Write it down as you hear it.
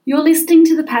You're listening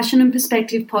to the Passion and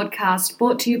Perspective podcast,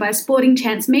 brought to you by Sporting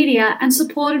Chance Media and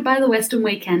supported by the Western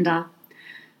Weekender.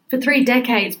 For 3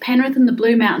 decades, Penrith and the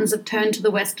Blue Mountains have turned to the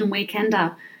Western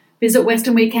Weekender. Visit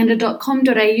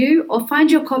westernweekender.com.au or find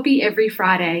your copy every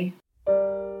Friday.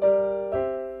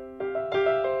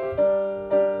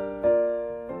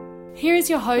 Here is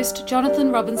your host,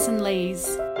 Jonathan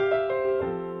Robinson-Lees.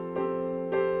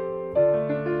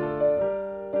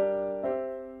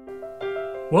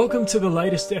 Welcome to the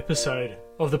latest episode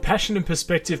of the Passion and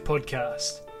Perspective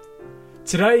podcast.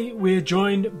 Today we're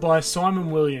joined by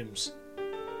Simon Williams.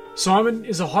 Simon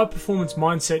is a high-performance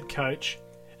mindset coach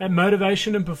at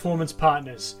Motivation and Performance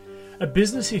Partners, a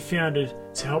business he founded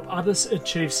to help others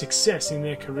achieve success in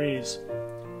their careers.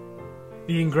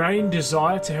 The ingrained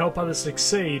desire to help others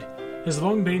succeed has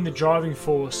long been the driving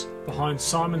force behind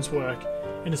Simon's work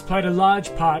and has played a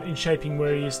large part in shaping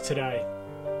where he is today.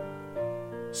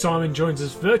 Simon joins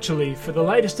us virtually for the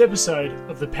latest episode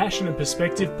of the Passion and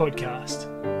Perspective podcast.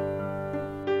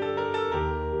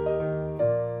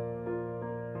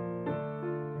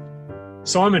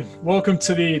 Simon, welcome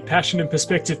to the Passion and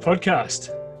Perspective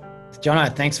podcast.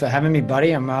 Jono, thanks for having me,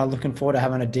 buddy. I'm looking forward to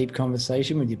having a deep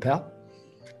conversation with you, pal.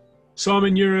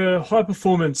 Simon, you're a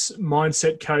high-performance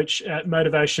mindset coach at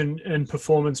Motivation and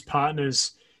Performance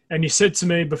Partners, and you said to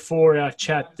me before our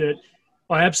chat that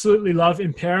I absolutely love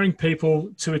empowering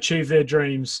people to achieve their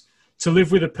dreams, to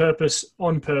live with a purpose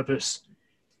on purpose.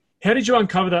 How did you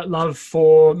uncover that love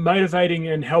for motivating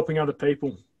and helping other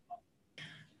people?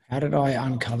 How did I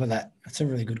uncover that? That's a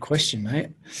really good question, mate.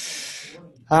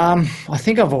 I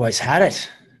think I've always had it,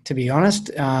 to be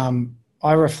honest.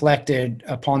 I reflected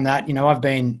upon that. You know, I've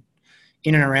been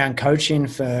in and around coaching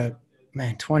for,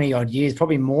 20 odd years,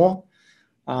 probably more.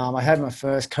 I had my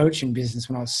first coaching business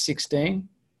when I was 16.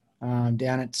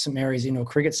 Down at St Mary's Indoor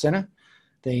Cricket Centre,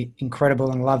 the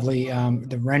incredible and lovely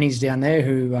the Rennies down there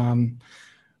who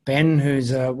Ben,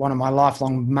 who's one of my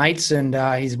lifelong mates and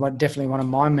he's definitely one of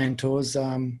my mentors,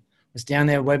 was down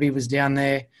there. Webby was down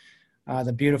there,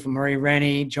 the beautiful Marie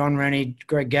Rennie, John Rennie,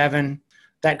 Greg Gavin,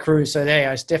 that crew. So there,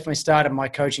 I definitely started my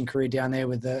coaching career down there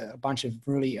with a bunch of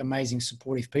really amazing,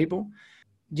 supportive people.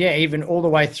 Yeah, even all the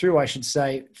way through, I should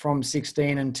say, from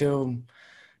 16 until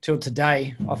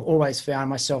today, I've always found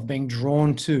myself being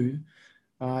drawn to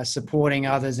supporting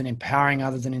others and empowering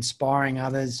others and inspiring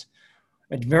others,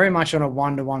 very much on a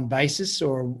one-to-one basis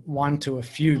or one to a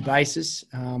few basis,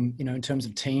 in terms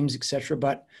of teams, etc.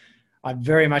 But I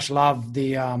very much love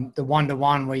the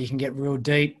one-to-one where you can get real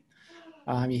deep,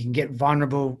 you can get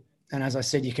vulnerable, and as I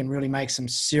said, you can really make some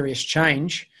serious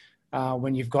change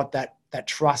when you've got that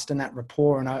trust and that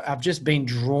rapport. And I've just been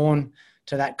drawn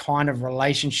to that kind of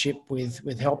relationship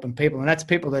with helping people. And that's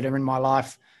people that are in my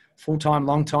life full-time,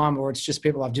 long time, or it's just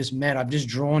people I've just met. I'm just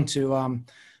drawn to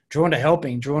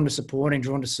helping, drawn to supporting,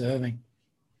 drawn to serving.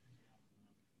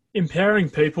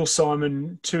 Empowering people,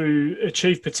 Simon, to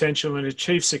achieve potential and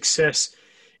achieve success.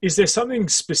 Is there something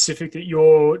specific that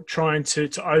you're trying to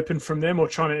open from them or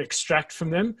trying to extract from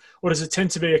them? Or does it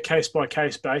tend to be a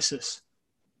case-by-case basis?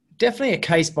 Definitely a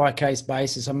case-by-case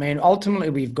basis. I mean, ultimately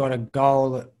we've got a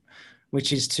goal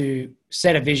which is to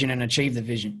set a vision and achieve the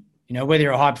vision. You know, whether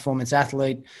you're a high-performance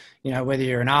athlete, whether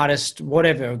you're an artist,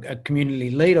 whatever, a community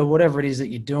leader, whatever it is that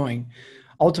you're doing,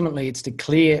 ultimately it's to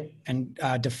clear and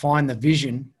define the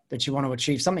vision that you want to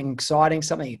achieve, something exciting,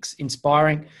 something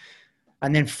inspiring.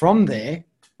 And then from there,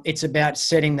 it's about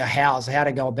setting the how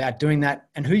to go about doing that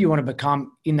and who you want to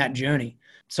become in that journey.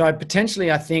 So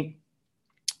potentially, I think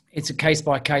it's a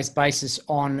case-by-case basis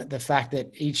on the fact that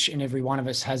each and every one of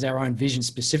us has our own vision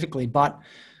specifically, but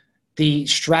the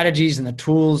strategies and the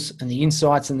tools and the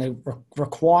insights and the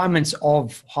requirements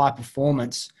of high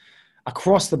performance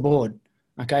across the board,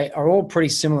 okay, are all pretty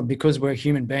similar because we're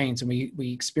human beings and we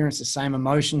experience the same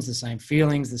emotions, the same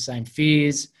feelings, the same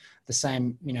fears, the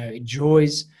same,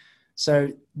 joys. So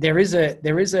there is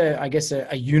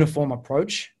a uniform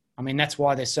approach. I mean, that's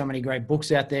why there's so many great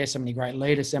books out there, so many great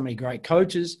leaders, so many great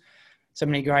coaches, so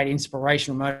many great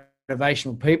inspirational,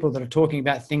 motivational people that are talking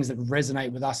about things that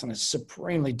resonate with us on a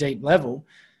supremely deep level.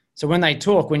 So when they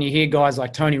talk, when you hear guys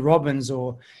like Tony Robbins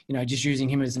or, just using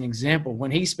him as an example,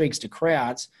 when he speaks to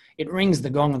crowds, it rings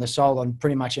the gong of the soul on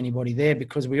pretty much anybody there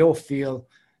because we all feel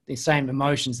the same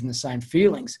emotions and the same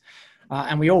feelings.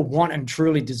 And we all want and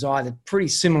truly desire the pretty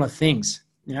similar things,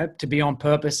 to be on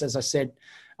purpose, as I said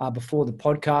before the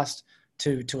podcast,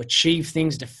 to achieve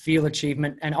things, to feel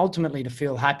achievement, and ultimately to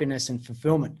feel happiness and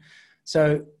fulfillment.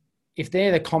 So if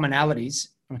they're the commonalities,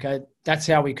 okay, that's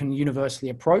how we can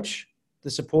universally approach the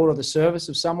support or the service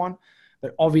of someone.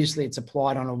 But obviously it's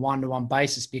applied on a one-to-one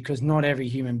basis because not every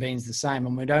human being is the same,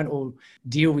 and we don't all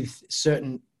deal with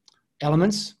certain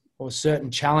elements or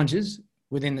certain challenges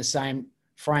within the same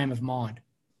frame of mind.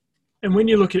 And when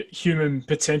you look at human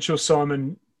potential,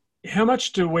 Simon, how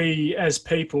much do we as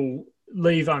people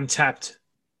leave untapped?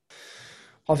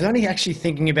 I was only actually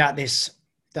thinking about this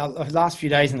the last few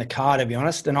days in the car, to be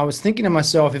honest. And I was thinking to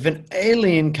myself, if an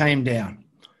alien came down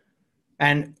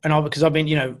because I've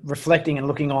been, reflecting and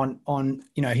looking on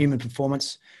human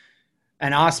performance,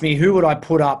 and asked me who would I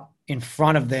put up in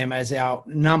front of them as our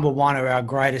number one or our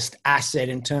greatest asset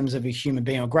in terms of a human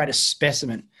being or greatest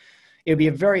specimen, it would be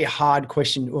a very hard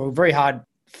question or a very hard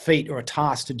feat or a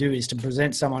task to do, is to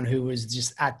present someone who was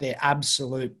just at their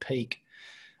absolute peak,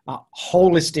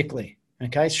 holistically.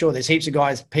 Okay, sure, there's heaps of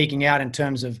guys peaking out in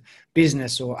terms of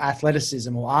business or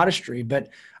athleticism or artistry, but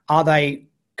are they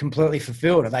completely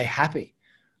fulfilled? Are they happy?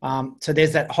 So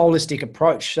there's that holistic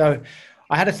approach. So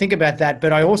I had to think about that,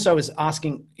 but I also was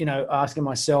asking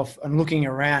myself and looking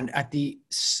around at the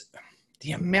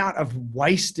amount of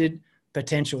wasted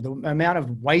potential, the amount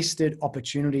of wasted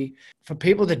opportunity for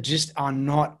people that just are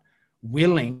not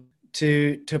willing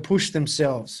to push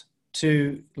themselves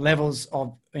to levels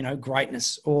of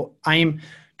greatness, or aim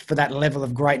for that level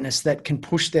of greatness that can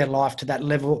push their life to that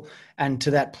level and to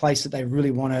that place that they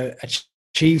really want to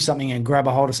achieve something and grab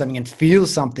a hold of something and feel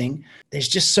something. There's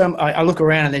just I look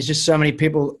around and there's just so many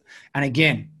people, and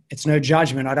again, it's no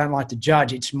judgment. I don't like to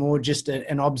judge. It's more just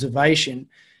an observation,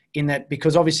 in that,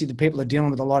 because obviously the people are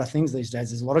dealing with a lot of things these days.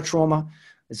 There's a lot of trauma.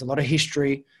 There's a lot of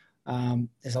history.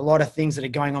 There's a lot of things that are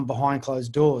going on behind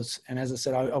closed doors. And as I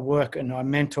said, I work and I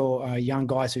mentor young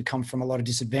guys who come from a lot of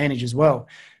disadvantage as well.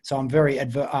 So I'm very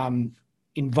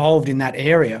involved in that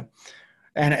area.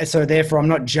 And so therefore I'm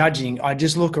not judging. I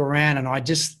just look around and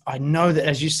I know that,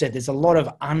 as you said, there's a lot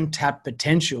of untapped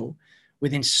potential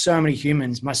within so many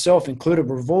humans, myself included.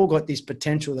 We've all got this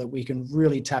potential that we can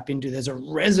really tap into. There's a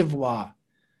reservoir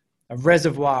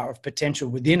of potential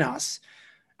within us.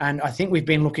 And I think we've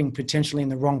been looking potentially in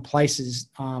the wrong places,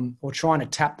 or trying to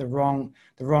tap the wrong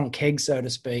keg, so to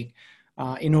speak,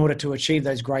 in order to achieve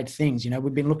those great things.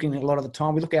 We've been looking a lot of the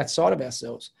time, we look outside of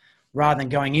ourselves rather than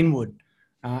going inward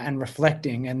and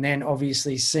reflecting, and then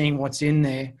obviously seeing what's in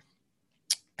there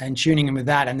and tuning in with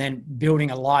that, and then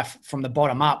building a life from the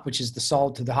bottom up, which is the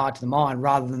soul to the heart to the mind,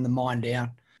 rather than the mind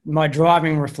down. My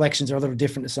driving reflections are a little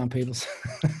different to some people's.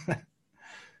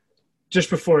 Just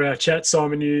before our chat,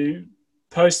 Simon, you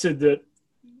posted that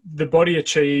the body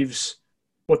achieves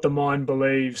what the mind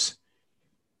believes.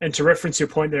 And to reference your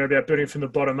point there about building from the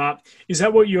bottom up, is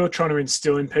that what you're trying to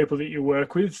instill in people that you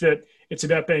work with, that it's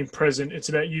about being present, it's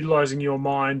about utilizing your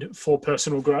mind for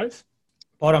personal growth?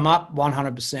 Bottom up,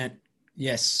 100%.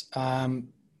 Yes.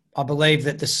 I believe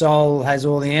that the soul has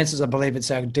all the answers. I believe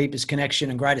it's our deepest connection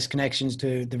and greatest connections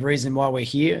to the reason why we're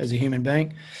here as a human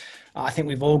being. I think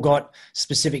we've all got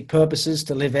specific purposes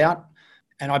to live out.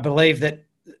 And I believe that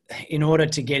in order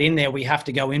to get in there, we have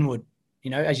to go inward,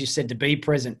 as you said, to be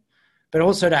present, but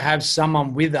also to have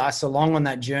someone with us along on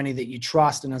that journey that you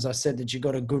trust. And as I said, that you've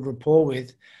got a good rapport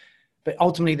with, but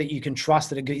ultimately that you can trust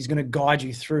that he's going to guide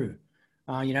you through.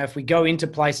 If we go into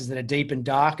places that are deep and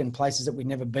dark and places that we've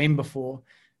never been before,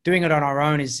 doing it on our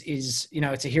own is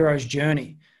it's a hero's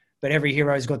journey, but every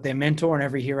hero's got their mentor and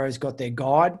every hero's got their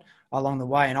guide along the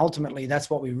way. And ultimately that's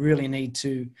what we really need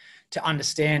to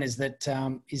understand, is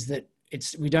that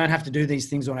we don't have to do these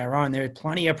things on our own. There are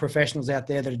plenty of professionals out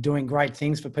there that are doing great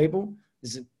things for people.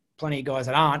 There's plenty of guys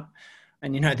that aren't,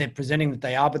 and they're presenting that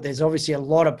they are, but there's obviously a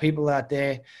lot of people out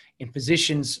there in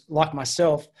positions like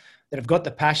myself that have got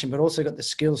the passion, but also got the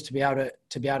skills to be able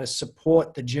to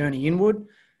support the journey inward,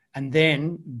 and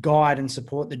then guide and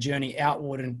support the journey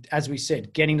outward. And as we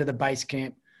said, getting to the base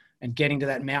camp and getting to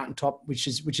that mountaintop, which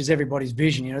is everybody's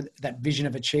vision, that vision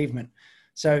of achievement.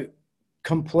 So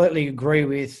completely agree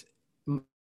with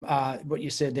what you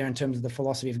said there in terms of the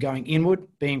philosophy of going inward,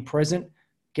 being present,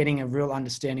 getting a real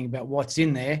understanding about what's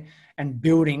in there, and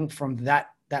building from that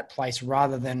place,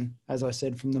 rather than, as I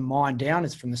said, from the mind down,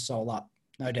 it's from the soul up.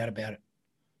 No doubt about it.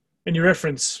 And you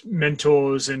reference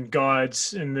mentors and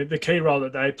guides and the key role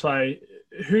that they play.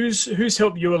 Who's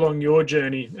helped you along your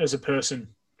journey as a person?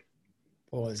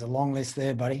 Oh, there's a long list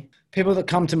there, buddy. People that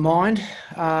come to mind.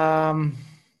 I'll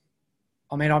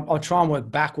try and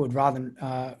work backward rather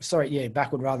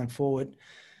than forward.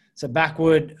 So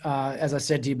backward, as I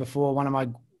said to you before, one of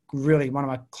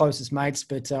my closest mates,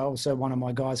 but also one of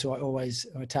my guys who I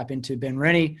tap into, Ben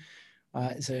Rennie.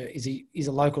 He's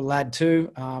a local lad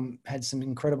too. Had some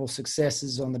incredible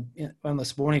successes on the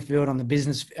sporting field, on the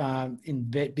business in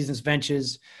business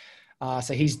ventures.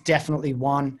 So he's definitely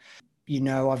one.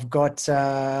 I've got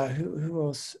who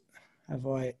else have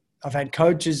I? I've had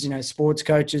coaches, sports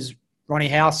coaches, Ronnie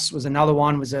House was another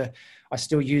one. I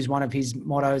still use one of his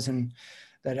mottos, and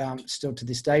that still to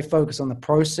this day, focus on the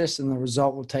process and the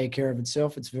result will take care of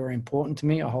itself. It's very important to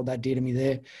me. I hold that dear to me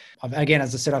there. Again,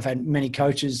 as I said, I've had many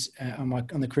coaches on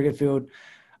the cricket field.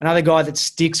 Another guy that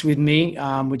sticks with me,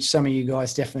 which some of you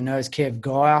guys definitely know, is Kev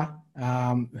Geyer,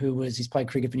 he's played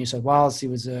cricket for New South Wales. He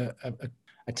was a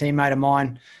teammate of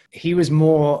mine. He was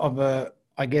more of a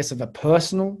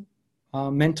personal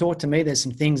mentor to me. There's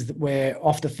some things that were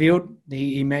off the field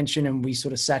he mentioned, and we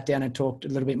sort of sat down and talked a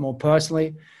little bit more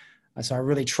personally. So I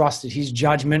really trusted his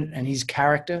judgment and his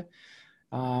character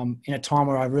in a time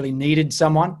where I really needed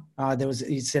someone.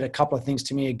 He said a couple of things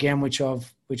to me again, which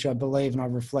I believe and I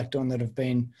reflect on, that have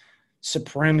been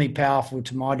supremely powerful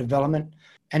to my development.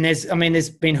 And there's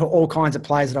been all kinds of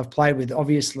players that I've played with,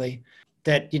 obviously,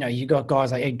 that, you got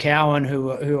guys like Ed Cowan,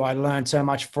 who I learned so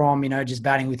much from, just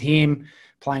batting with him,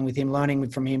 playing with him, learning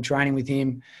from him, training with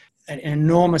him, an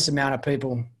enormous amount of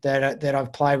people that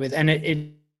I've played with. And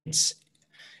it's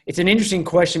an interesting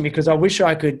question, because I wish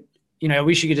you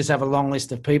could just have a long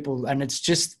list of people, and it's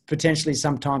just potentially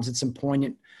sometimes it's some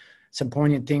poignant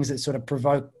things that sort of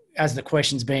provoke as the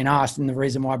question's being asked, and the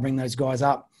reason why I bring those guys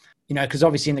up, because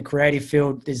obviously in the creative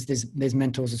field there's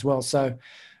mentors as well. So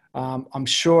I'm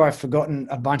sure I've forgotten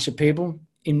a bunch of people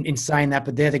in saying that,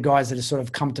 but they're the guys that have sort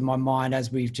of come to my mind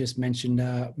as we've just mentioned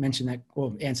that,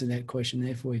 or answered that question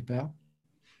there for you, pal.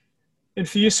 And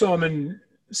for you, Simon,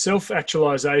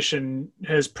 self-actualization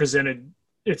has presented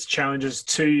its challenges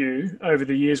to you over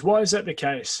the years. Why is that the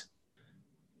case?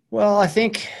 Well, I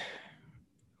think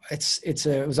it's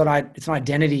an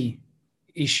identity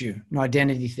issue, an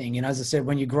identity thing. As I said,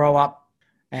 when you grow up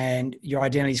and your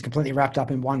identity is completely wrapped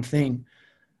up in one thing,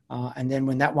 and then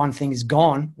when that one thing is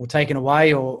gone or taken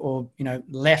away or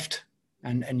left,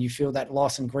 and you feel that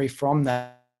loss and grief from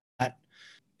that,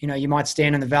 you might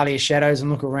stand in the valley of shadows and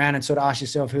look around and sort of ask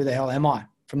yourself, who the hell am I?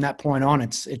 From that point on,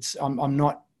 I'm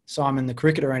not Simon the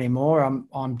cricketer anymore.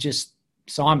 I'm just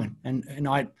Simon, and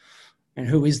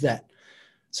who is that?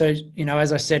 So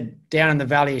as I said, down in the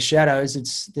valley of shadows,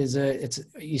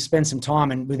 you spend some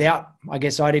time, and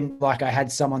I didn't like I had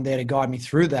someone there to guide me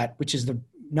through that, which is the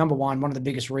number one of the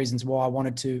biggest reasons why I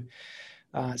wanted to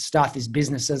start this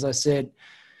business. As I said,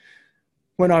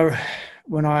 when I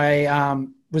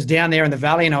was down there in the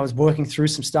valley and I was working through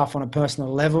some stuff on a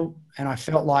personal level, and I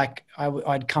felt like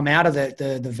I'd come out of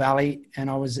the valley and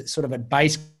I was sort of at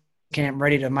base camp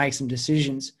ready to make some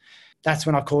decisions. That's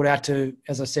when I called out to,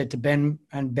 as I said, to Ben,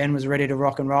 and Ben was ready to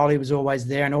rock and roll. He was always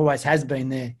there and always has been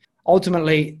there.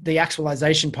 Ultimately, the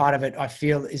actualization part of it, I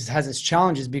feel, has its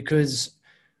challenges, because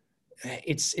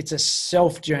it's a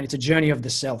self journey. It's a journey of the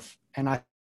self. And I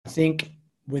think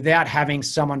without having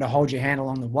someone to hold your hand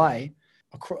along the way,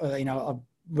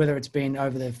 whether it's been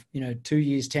over the 2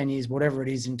 years, 10 years, whatever it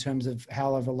is, in terms of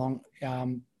however long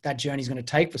that journey is going to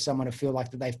take for someone to feel like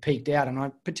that they've peaked out. And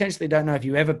I potentially don't know if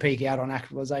you ever peak out on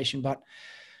actualization, but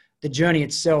the journey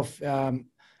itself,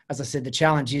 as I said, the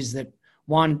challenge is that,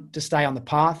 one, to stay on the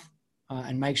path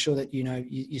and make sure that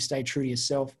you stay true to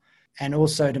yourself, and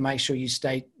also to make sure you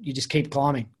just keep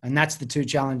climbing. And that's the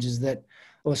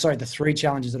the three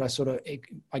challenges that I sort of,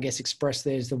 I guess, expressed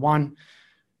there. Is the one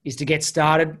is to get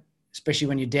started, especially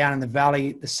when you're down in the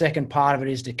valley. The second part of it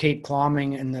is to keep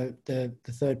climbing, and the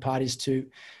third part is to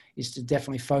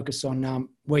definitely focus on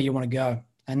where you want to go.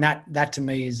 And that to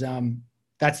me is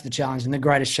that's the challenge, and the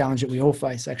greatest challenge that we all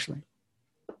face, actually.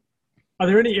 Are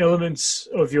there any elements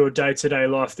of your day-to-day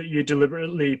life that you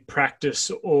deliberately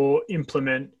practice or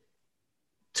implement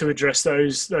to address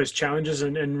those challenges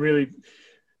and really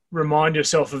remind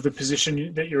yourself of the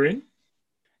position that you're in?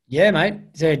 Yeah, mate.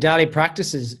 So daily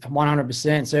practice is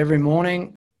 100%. So every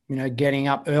morning, getting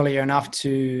up earlier enough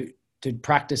to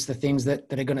practice the things that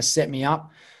are going to set me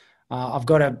up. I've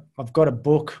got a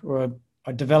book, or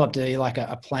I developed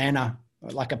a planner,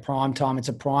 like a prime time. It's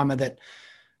a primer that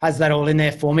has that all in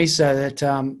there for me, so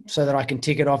that I can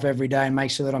tick it off every day and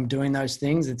make sure that I'm doing those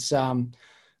things. It's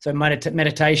so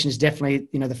meditation is definitely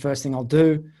the first thing I'll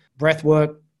do. Breath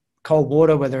work, cold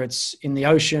water, whether it's in the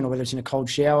ocean or whether it's in a cold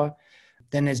shower.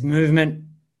 Then there's movement,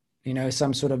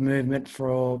 some sort of movement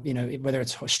for, whether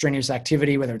it's strenuous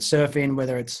activity, whether it's surfing,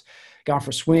 whether it's going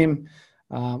for a swim,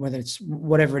 whether it's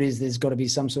whatever it is, there's got to be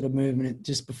some sort of movement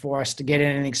just before us to get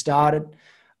anything started.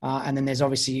 And then there's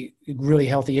obviously really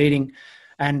healthy eating,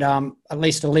 and at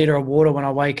least a litre of water when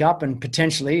I wake up, and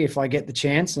potentially, if I get the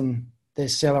chance and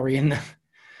there's celery in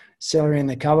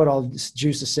the cupboard, I'll just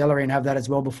juice a celery and have that as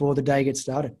well before the day gets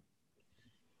started.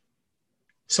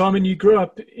 Simon, you grew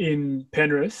up in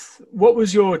Penrith. What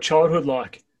was your childhood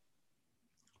like?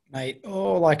 Mate,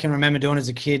 all I can remember doing as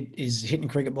a kid is hitting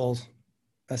cricket balls.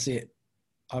 That's it.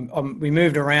 We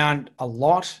moved around a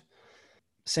lot.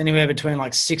 It's anywhere between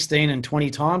like 16 and 20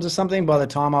 times or something. By the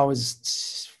time I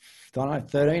was, I don't know,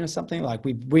 13 or something, like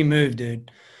we moved,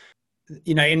 dude.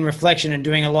 You know, in reflection and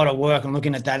doing a lot of work and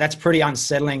looking at that, that's pretty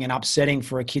unsettling and upsetting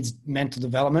for a kid's mental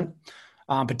development,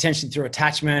 potentially through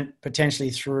attachment, potentially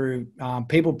through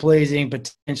people pleasing,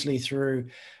 potentially through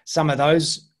some of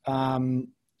those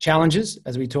challenges,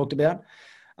 as we talked about.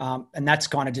 And that's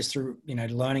kind of just through, you know,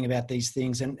 learning about these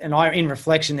things. And I, in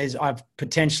reflection, I've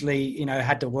potentially, you know,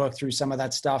 had to work through some of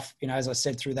that stuff, you know, as I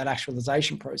said, through that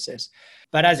actualization process.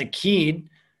 But as a kid,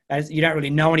 as you don't really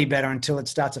know any better until it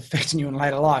starts affecting you in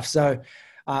later life. So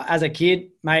as a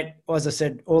kid, mate, as I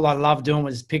said, all I loved doing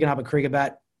was picking up a cricket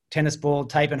bat, tennis ball,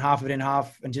 taping half of it in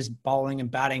half and just bowling and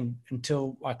batting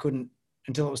until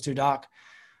it was too dark.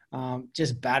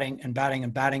 Just batting and batting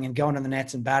and batting and going to the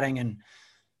nets and batting and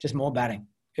just more batting.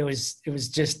 It was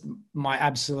just my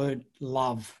absolute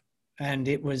love. And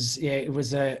it was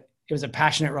a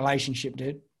passionate relationship,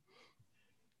 dude.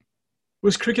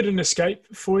 Was cricket an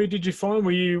escape for you, did you find?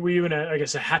 Were you in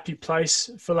a happy place,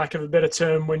 for lack of a better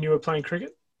term, when you were playing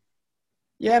cricket?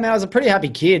 Yeah, man, I was a pretty happy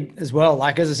kid as well.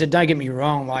 Like, as I said, don't get me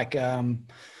wrong. Like, man,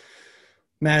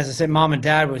 as I said, mum and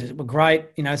dad were great,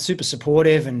 you know, super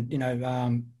supportive. And, you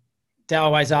know, Dad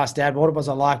always asked Dad, what was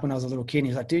I like when I was a little kid? And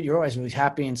he's like, dude, you're always really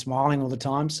happy and smiling all the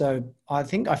time. So I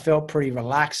think I felt pretty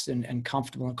relaxed and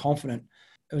comfortable and confident.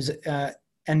 It was,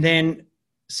 and then,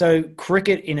 so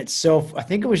cricket in itself, I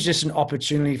think it was just an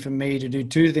opportunity for me to do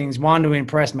two things. One, to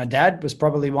impress my dad was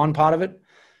probably one part of it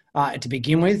to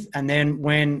begin with. And then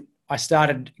when I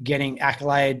started getting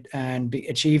accolade and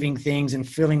achieving things and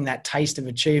feeling that taste of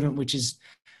achievement, which is,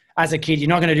 as a kid, you're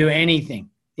not going to do anything.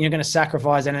 You're going to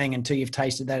sacrifice anything until you've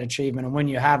tasted that achievement. And when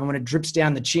you have, and when it drips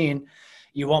down the chin,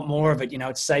 you want more of it. You know,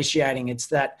 it's satiating.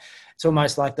 It's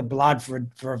almost like the blood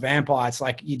for a vampire. It's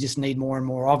like you just need more and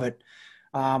more of it.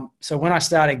 So when I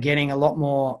started getting a lot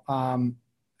more, and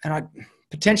I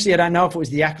don't know if it was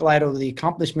the accolade or the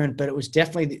accomplishment, but it was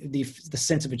definitely the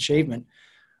sense of achievement.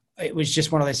 It was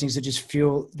just one of those things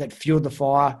that fueled the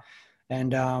fire.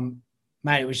 And,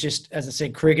 mate, it was just, as I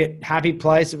said, cricket, happy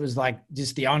place. It was like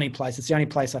just the only place. It's the only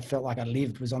place I felt like I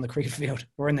lived was on the cricket field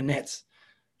or in the nets.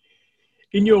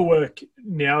 In your work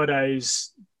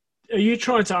nowadays, are you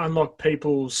trying to unlock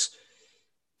people's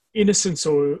innocence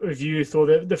or of youth, or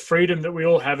the freedom that we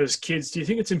all have as kids? Do you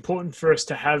think it's important for us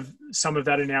to have some of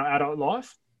that in our adult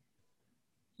life?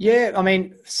 Yeah, I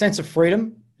mean, sense of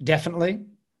freedom, definitely.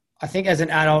 I think as an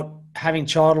adult, having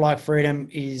childlike freedom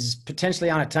is potentially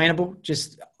unattainable,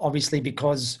 just obviously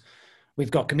because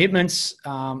we've got commitments.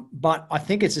 But I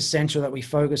think it's essential that we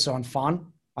focus on fun.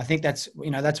 I think that's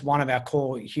one of our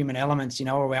core human elements, you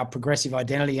know, or our progressive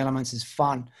identity elements is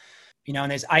fun. You know,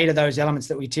 and there's 8 of those elements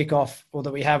that we tick off or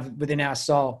that we have within our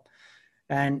soul.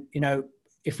 And, you know,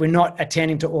 if we're not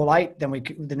attending to all 8, then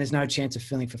there's no chance of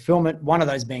feeling fulfillment, one of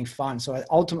those being fun. So I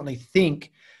ultimately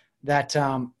think that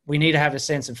we need to have a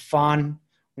sense of fun.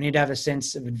 We need to have a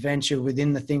sense of adventure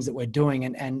within the things that we're doing.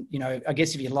 And you know, I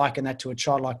guess if you liken that to a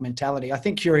childlike mentality, I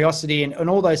think curiosity and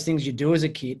all those things you do as a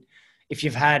kid, if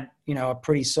you've had, you know, a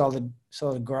pretty solid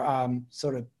sort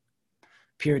of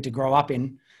period to grow up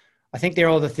in, I think they're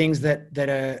all the things that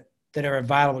are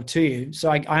available to you. So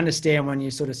I understand when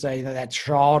you sort of say that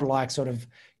childlike sort of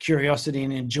curiosity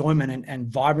and enjoyment and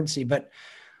vibrancy, but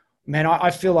man,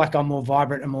 I feel like I'm more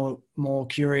vibrant and more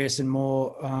curious and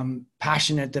more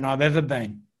passionate than I've ever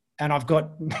been. And I've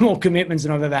got more commitments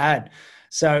than I've ever had.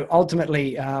 So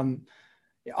ultimately,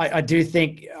 I do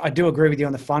agree with you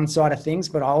on the fun side of things,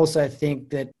 but I also think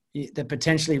that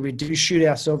potentially we do shoot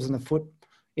ourselves in the foot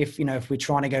if we're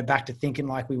trying to go back to thinking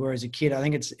like we were as a kid. I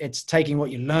think it's taking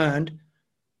what you learned,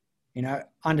 you know,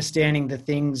 understanding the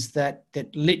things that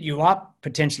lit you up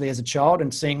potentially as a child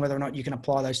and seeing whether or not you can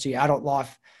apply those to your adult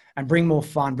life and bring more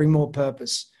fun, bring more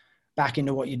purpose back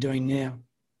into what you're doing now.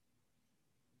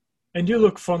 And you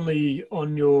look fondly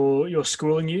on your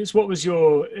schooling years. What was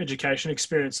your education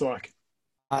experience like?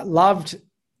 I loved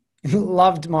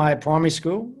my primary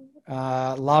school.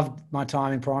 Loved my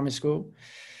time in primary school.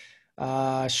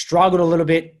 Struggled a little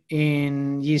bit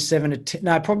in years 7 to 10.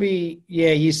 No, probably,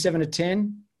 years 7 to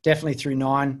 10. Definitely through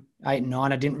 8 and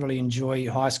 9. I didn't really enjoy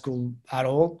high school at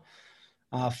all.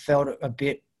 Felt a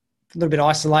little bit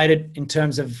isolated in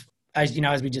terms of, as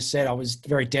we just said, I was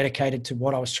very dedicated to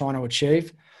what I was trying to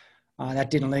achieve.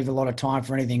 That didn't leave a lot of time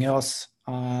for anything else.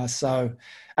 And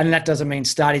that doesn't mean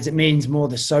studies. It means more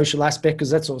the social aspect,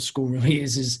 because that's all school really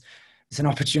is it's an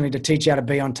opportunity to teach you how to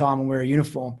be on time and wear a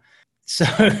uniform. So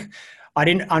I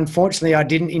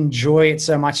didn't enjoy it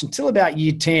so much until about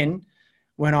year 10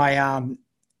 when I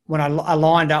when I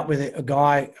lined up with a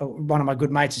guy, one of my good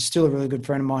mates, is still a really good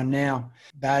friend of mine now,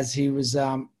 Baz. He was,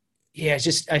 I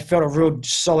felt a real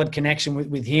solid connection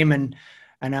with him and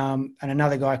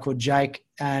another guy called Jake.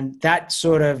 And that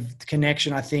sort of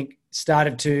connection, I think,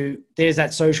 there's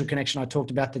that social connection I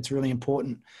talked about that's really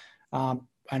important. And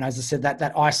as I said,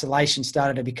 that isolation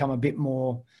started to become a bit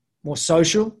more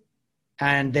social.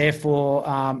 And therefore,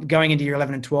 going into year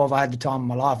 11 and 12, I had the time of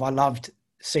my life. I loved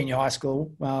senior high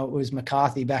school. It was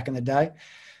McCarthy back in the day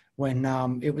when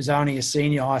it was only a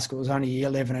senior high school. It was only year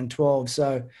 11 and 12.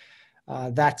 So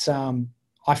I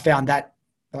found that,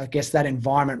 I guess, that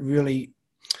environment really,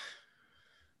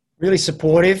 really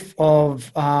supportive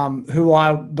of who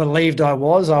I believed I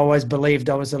was. I always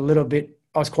believed I was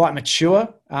quite mature.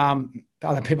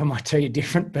 Other people might tell you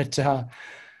different, but I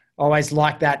always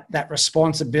liked that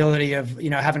responsibility of,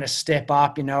 having to step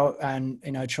up, and,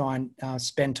 try and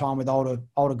spend time with older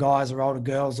guys or older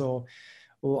girls or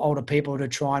older people to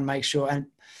try and make sure and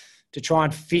to try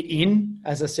and fit in,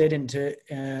 as I said,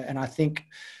 and I think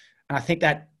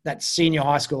that senior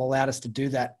high school allowed us to do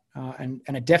that. And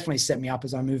it definitely set me up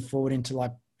as I moved forward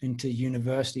into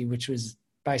university, which was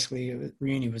basically,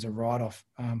 uni was a write-off.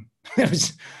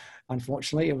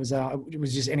 Unfortunately, it was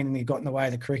just anything that got in the way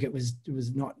of the cricket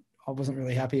I wasn't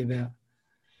really happy about.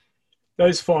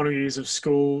 Those final years of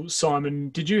school, Simon,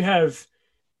 did you have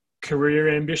career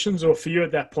ambitions, or for you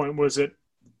at that point, was it,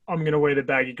 I'm going to wear the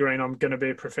baggy green, I'm going to be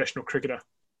a professional cricketer?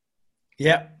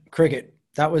 Yeah, cricket.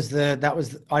 Dad was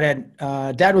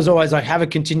always like, have a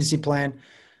contingency plan.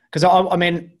 Because I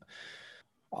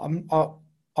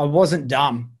wasn't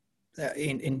dumb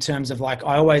in terms of, like,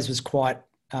 I always was quite,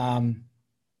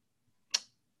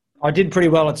 I did pretty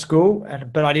well at school,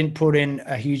 but I didn't put in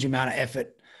a huge amount of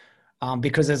effort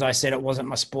because, as I said, it wasn't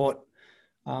my sport.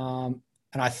 And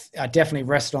I definitely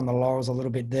rested on the laurels a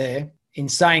little bit there. In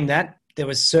saying that, there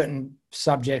was certain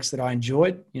subjects that I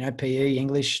enjoyed, PE,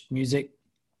 English, music,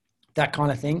 that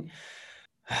kind of thing.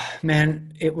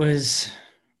 Man, it was,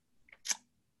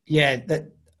 I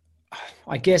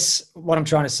guess what I'm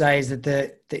trying to say is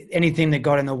that anything that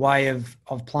got in the way of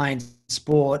playing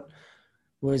sport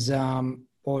was,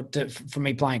 for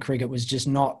me, playing cricket was just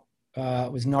not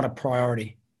a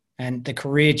priority. And the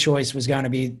career choice was going to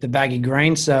be the baggy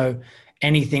green. So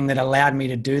anything that allowed me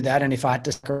to do that, and if I had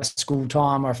to sacrifice school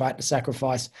time, or if I had to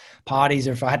sacrifice parties,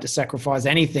 or if I had to sacrifice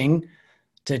anything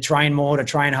to train more, to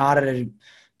train harder,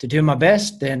 to do my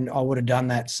best, then I would have done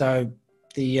that. So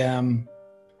the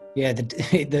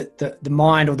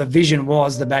mind or the vision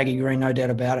was the baggy green, no doubt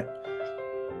about it.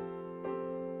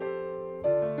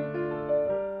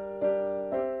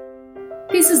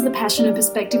 This is the Passion and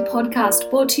Perspective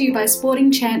podcast, brought to you by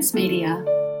Sporting Chance Media.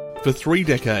 For 3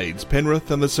 decades,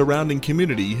 Penrith and the surrounding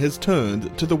community has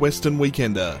turned to the Western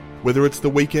Weekender. Whether it's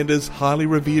the Weekender's highly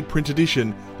revered print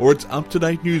edition or its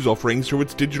up-to-date news offerings through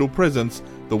its digital presence,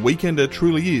 the Weekender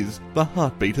truly is the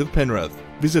heartbeat of Penrith.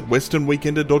 Visit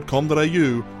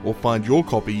westernweekender.com.au or find your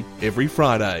copy every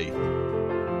Friday.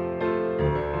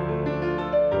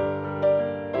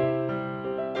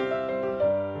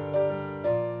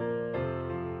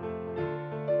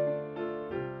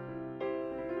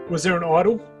 Was there an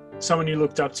idol, someone you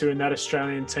looked up to in that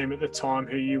Australian team at the time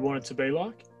who you wanted to be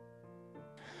like?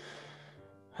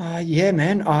 Yeah,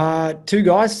 man. 2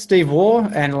 guys, Steve Waugh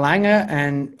and Langer,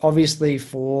 and obviously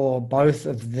for both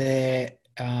of their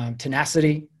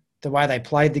tenacity, the way they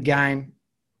played the game.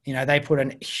 They put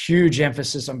a huge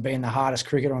emphasis on being the hardest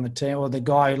cricketer on the team, or the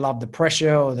guy who loved the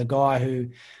pressure, or the guy who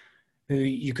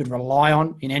you could rely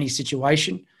on in any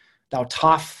situation. They were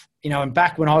tough. And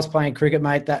back when I was playing cricket,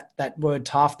 mate, that word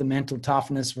tough, the mental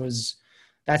toughness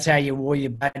that's how you wore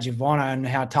your badge of honour and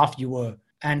how tough you were.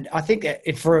 And I think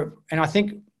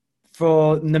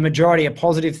for the majority, a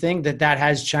positive thing that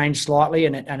has changed slightly,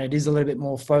 and it is a little bit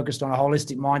more focused on a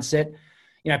holistic mindset.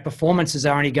 Performances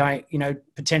are only going,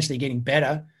 potentially getting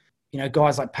better.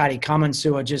 Guys like Paddy Cummins,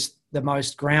 who are just the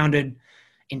most grounded,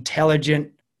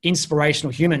 intelligent,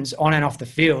 inspirational humans on and off the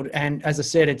field. And as I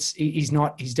said, he's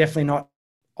definitely not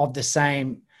of the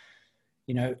same,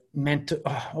 mental.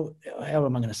 How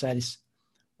am I going to say this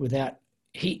without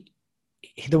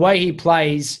the way he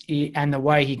plays and the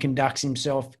way he conducts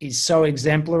himself is so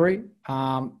exemplary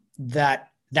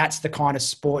that's the kind of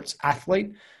sports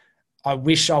athlete I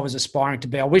wish I was aspiring to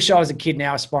be. I wish I was a kid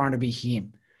now aspiring to be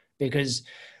him, because,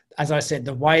 as I said,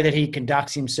 the way that he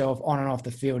conducts himself on and off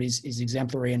the field is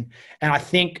exemplary. And I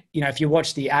think, if you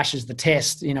watch the Ashes, the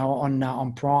Test,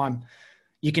 on Prime,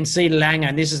 you can see Langer,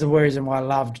 and this is the reason why I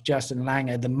loved Justin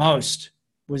Langer the most,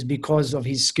 was because of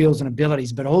his skills and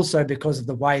abilities, but also because of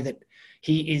the way that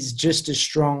he is just as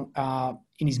strong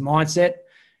in his mindset,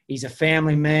 He's a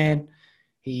family man.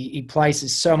 He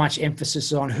places so much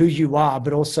emphasis on who you are,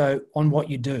 but also on what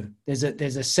you do. There's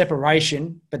a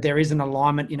separation, but there is an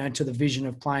alignment, to the vision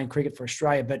of playing cricket for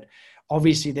Australia. But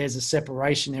obviously there's a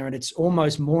separation there, and it's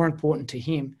almost more important to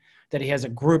him that he has a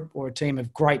group or a team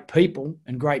of great people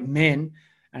and great men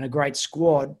and a great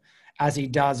squad as he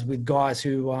does with guys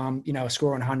who, are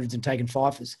scoring hundreds and taking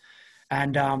fifers.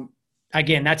 And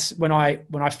again, that's when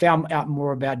I found out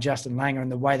more about Justin Langer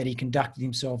and the way that he conducted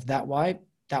himself that way.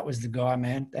 That was the guy,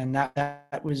 man. And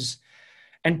that was,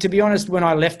 and to be honest, when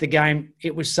I left the game,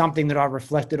 it was something that I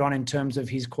reflected on in terms of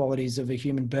his qualities of a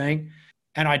human being.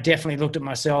 And I definitely looked at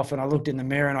myself and I looked in the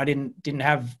mirror and I didn't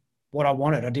have what I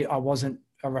wanted. I wasn't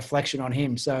a reflection on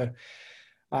him. So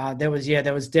there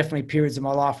was definitely periods of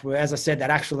my life where, as I said, that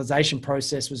actualization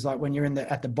process was like when you're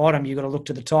at the bottom, you got to look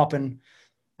to the top. And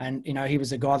he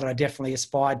was a guy that I definitely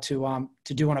aspired to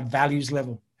do on a values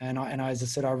level. And as I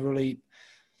said, I really,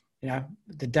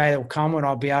 the day will come when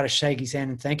I'll be able to shake his hand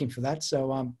and thank him for that.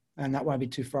 So, and that won't be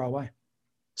too far away.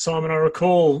 Simon, I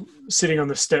recall sitting on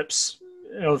the steps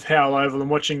of Howell Oval and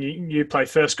watching you play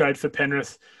first grade for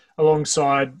Penrith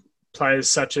alongside players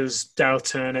such as Dale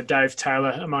Turner, Dave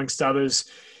Taylor, amongst others.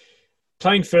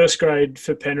 Playing first grade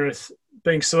for Penrith,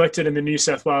 being selected in the New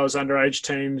South Wales underage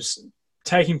teams,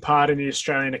 taking part in the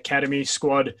Australian Academy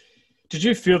squad. Did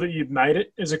you feel that you'd made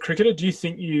it as a cricketer? Do you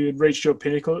think you'd reached your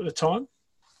pinnacle at the time?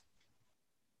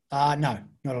 No,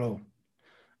 not at all.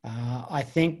 I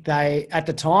think at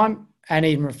the time, and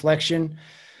in reflection,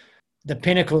 the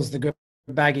pinnacle's the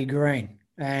baggy green,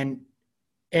 and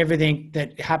everything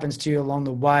that happens to you along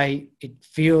the way, it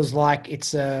feels like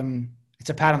it's a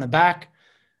pat on the back.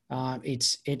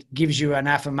 It gives you an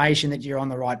affirmation that you're on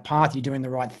the right path, you're doing the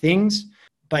right things.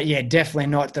 But yeah, definitely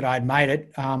not that I'd made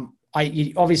it.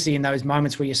 Obviously in those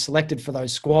moments where you're selected for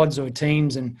those squads or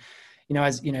teams, and you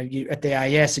at the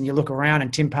AS and you look around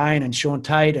and Tim Payne and Sean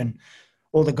Tate and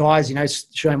all the guys,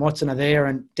 Shane Watson are there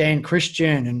and Dan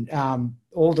Christian and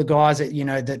all the guys that,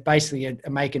 that basically are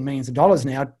making millions of dollars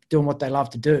now doing what they love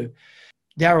to do.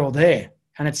 They're all there.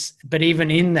 But even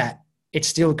in that, it's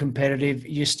still competitive.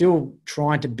 You're still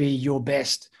trying to be your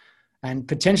best, and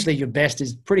potentially your best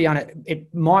is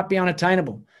it might be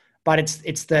unattainable, but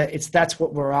that's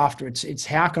what we're after. It's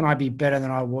how can I be better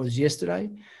than I was yesterday?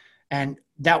 And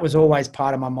that was always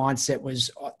part of my mindset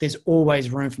was there's always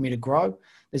room for me to grow.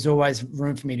 There's always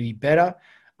room for me to be better.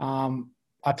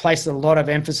 I placed a lot of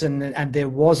emphasis and there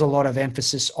was a lot of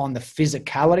emphasis on the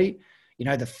physicality,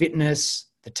 the fitness,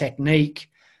 the technique,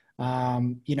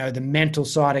 the mental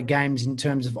side of games in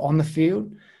terms of on the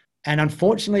field. And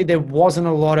unfortunately, there wasn't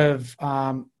a lot of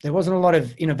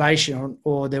innovation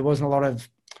or there wasn't a lot of,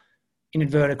 in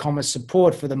inverted commas,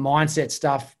 support for the mindset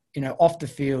stuff, off the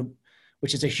field,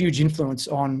 which is a huge influence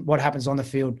on what happens on the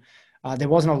field. There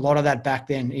wasn't a lot of that back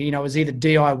then. It was either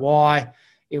DIY,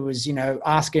 it was,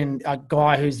 asking a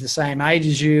guy who's the same age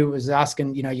as you, it was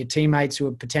asking, your teammates who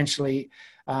are potentially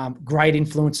great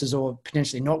influences or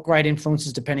potentially not great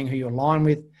influences, depending who you align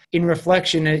with. In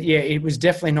reflection, it was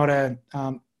definitely not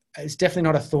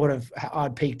a thought of how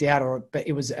I'd peaked out, but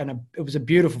it was a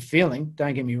beautiful feeling.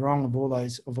 Don't get me wrong, of all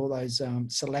those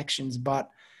selections, but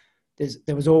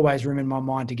there was always room in my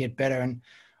mind to get better. And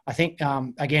I think,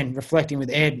 again, reflecting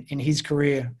with Ed in his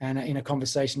career and in a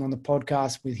conversation on the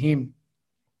podcast with him,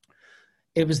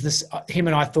 it was this, him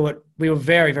and I thought we were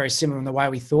very, very similar in the way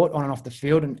we thought on and off the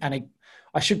field. And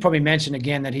I should probably mention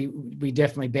again that we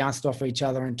definitely bounced off each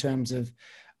other in terms of,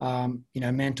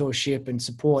 mentorship and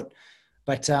support.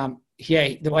 But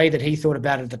the way that he thought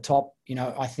about it at the top,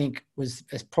 I think was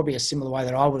probably a similar way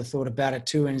that I would have thought about it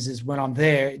too. And is when I'm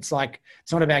there, it's like,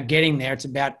 it's not about getting there. It's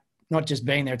about not just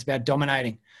being there. It's about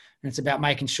dominating. And it's about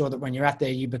making sure that when you're out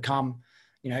there, you become,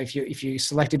 if you're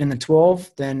selected in the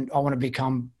 12, then I want to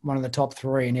become one of the top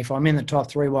 3. And if I'm in the top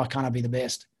 3, why can't I be the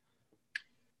best?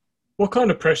 What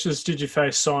kind of pressures did you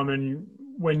face, Simon,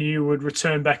 when you would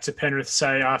return back to Penrith,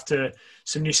 say, after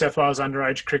some New South Wales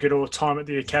underage cricket or time at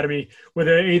the academy? Were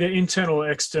there either internal or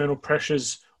external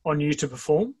pressures on you to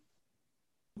perform?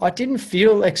 I didn't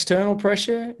feel external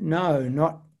pressure. No,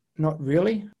 not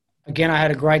really. Again, I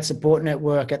had a great support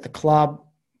network at the club,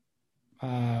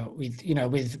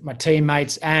 with my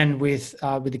teammates and with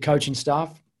the coaching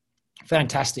staff.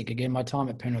 Fantastic. Again, my time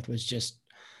at Penrith was just,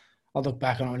 I look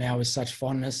back on it now with such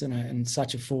fondness and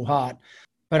such a full heart.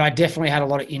 But I definitely had a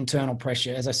lot of internal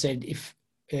pressure. As I said, if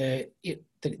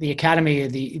the academy,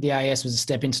 the AS was a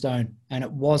stepping stone, and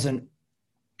it wasn't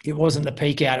the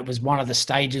peak out. It was one of the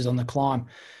stages on the climb.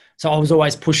 So I was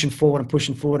always pushing forward.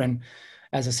 And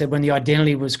as I said, when the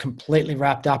identity was completely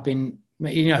wrapped up in,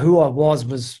 who I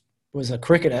was a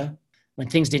cricketer, when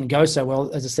things didn't go so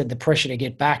well, as I said, the pressure to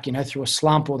get back, through a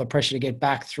slump, or the pressure to get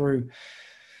back through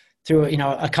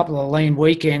a couple of lean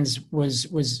weekends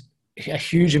was a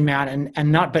huge amount,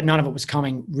 but none of it was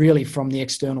coming really from the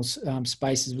external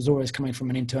spaces. It was always coming from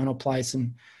an internal place.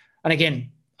 And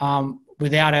again,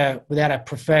 without a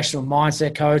professional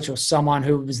mindset coach or someone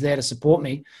who was there to support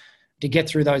me to get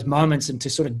through those moments and to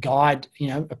sort of guide,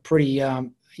 a pretty,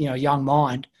 young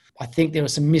mind, I think there were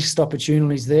some missed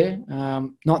opportunities there.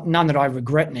 None that I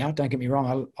regret now. Don't get me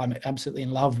wrong. I'm absolutely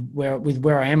in love with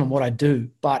where I am and what I do.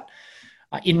 But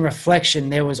in reflection,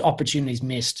 there was opportunities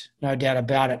missed, no doubt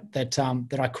about it,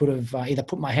 that I could have either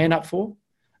put my hand up for,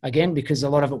 again, because a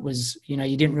lot of it was, you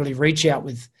didn't really reach out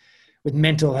with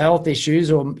mental health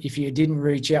issues, or if you didn't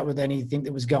reach out with anything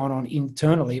that was going on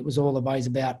internally, it was all always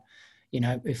about,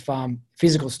 if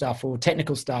physical stuff or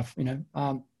technical stuff,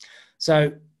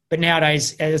 But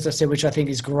nowadays, as I said, which I think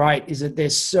is great, is that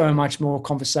there's so much more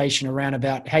conversation around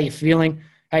about how you're feeling,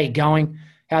 how you're going,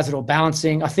 how's it all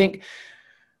balancing.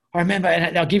 I remember,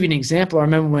 and I'll give you an example. I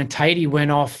remember when Tatey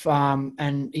went off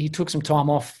and he took some time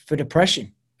off for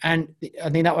depression. And I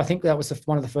think that was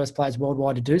one of the first players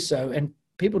worldwide to do so. And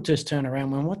people just turned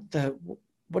around and went,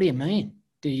 what do you mean?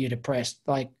 Do you depressed?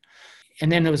 And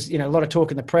then there was, a lot of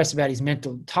talk in the press about his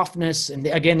mental toughness. And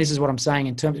again, this is what I'm saying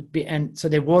in terms of, and so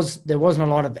there wasn't a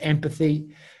lot of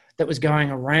empathy that was going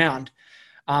around,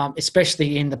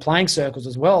 especially in the playing circles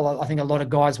as well. I think a lot of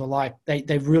guys were like,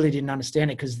 they really didn't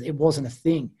understand it because it wasn't a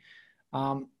thing.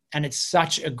 And it's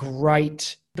such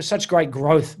great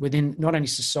growth within not only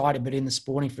society, but in the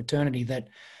sporting fraternity that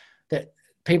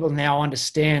people now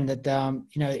understand that,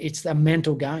 it's a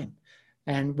mental game.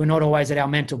 And we're not always at our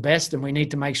mental best, and we need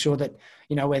to make sure that,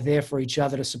 we're there for each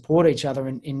other to support each other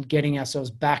in getting ourselves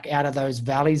back out of those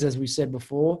valleys, as we said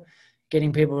before,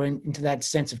 getting people into that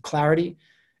sense of clarity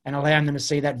and allowing them to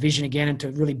see that vision again and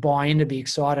to really buy in, to be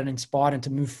excited and inspired and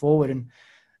to move forward. And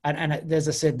as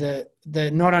I said, the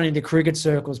not only the cricket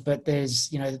circles, but there's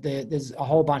a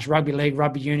whole bunch, rugby league,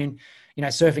 rugby union,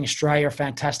 Surfing Australia are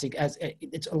fantastic.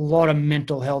 It's a lot of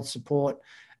mental health support.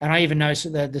 And I even know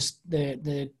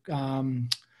the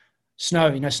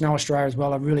Snow Australia as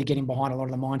well are really getting behind a lot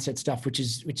of the mindset stuff, which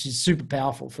is super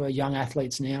powerful for young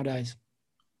athletes nowadays.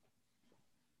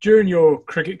 During your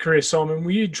cricket career, Simon,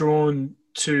 were you drawn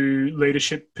to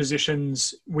leadership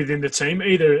positions within the team,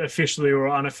 either officially or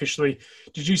unofficially?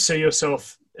 Did you see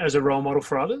yourself as a role model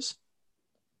for others?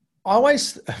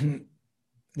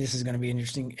 This is going to be an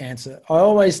interesting answer. I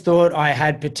always thought I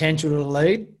had potential to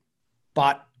lead,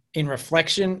 but in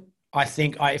reflection, I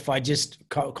think if I just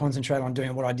concentrate on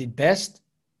doing what I did best,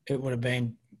 I would have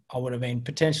been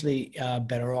potentially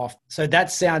better off. So that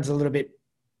sounds a little bit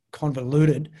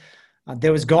convoluted.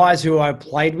 There was guys who I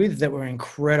played with that were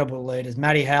incredible leaders.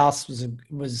 Matty House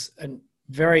was a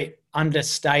very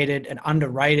understated and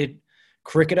underrated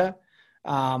cricketer.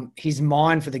 His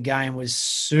mind for the game was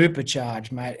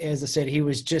supercharged, mate. As I said, he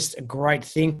was just a great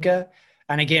thinker.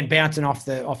 And again, bouncing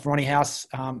off Ronnie House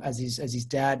as his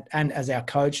dad and as our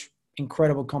coach,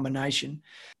 incredible combination.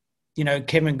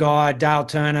 Kevin Guy, Dale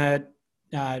Turner,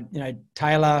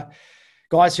 Taylor,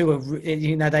 guys who were,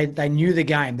 they knew the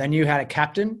game. They knew how to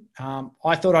captain.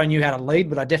 I thought I knew how to lead,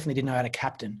 but I definitely didn't know how to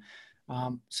captain.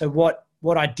 So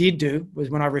what I did do was,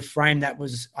 when I reframed that,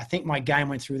 was I think my game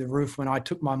went through the roof when I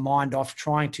took my mind off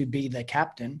trying to be the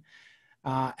captain.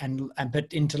 But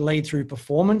to lead through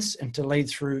performance and to lead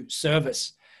through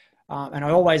service. And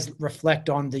I always reflect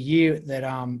on the year that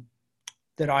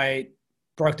I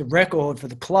broke the record for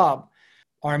the club.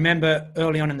 I remember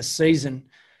early on in the season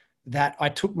that I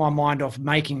took my mind off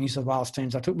making New South Wales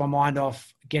teams. I took my mind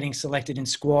off getting selected in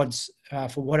squads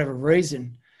for whatever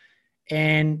reason,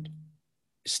 and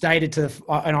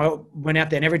I went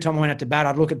out there, and every time I went out to bat,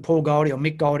 I'd look at Paul Goldie or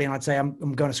Mick Goldie and I'd say,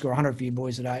 I'm going to score 100 for you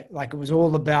boys today. Like, it was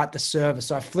all about the service.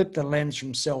 So I flipped the lens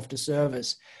from self to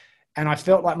service, and I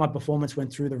felt like my performance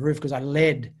went through the roof because I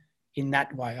led in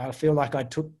that way. I feel like I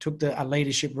took a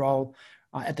leadership role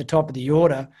at the top of the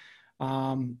order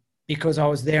because I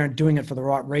was there and doing it for the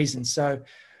right reasons. So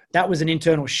that was an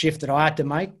internal shift that I had to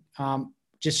make.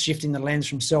 Just shifting the lens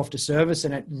from self to service.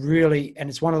 And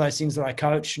it's one of those things that I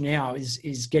coach now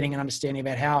is getting an understanding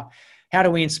about how do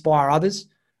we inspire others,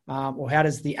 or how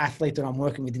does the athlete that I'm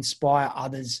working with inspire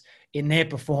others in their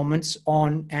performance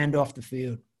on and off the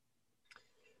field.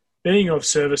 Being of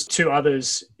service to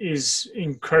others is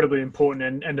incredibly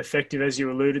important and effective, as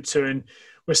you alluded to. And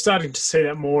we're starting to see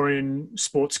that more in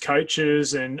sports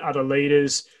coaches and other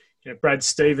leaders. Brad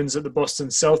Stevens at the Boston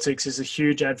Celtics is a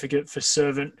huge advocate for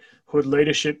servanthood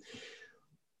leadership.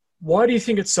 Why do you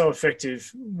think it's so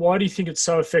effective? Why do you think it's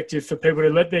so effective for people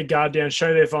to let their guard down,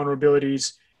 show their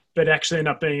vulnerabilities, but actually end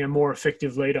up being a more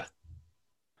effective leader?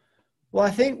 Well,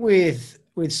 I think with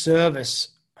service,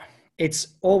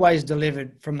 it's always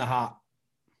delivered from the heart.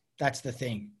 That's the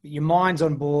thing. Your mind's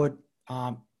on board,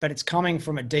 but it's coming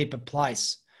from a deeper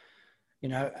place, you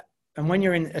know. And when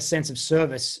you're in a sense of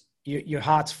service, your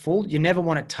heart's full. You never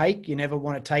want to take. You never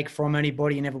want to take from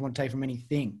anybody. You never want to take from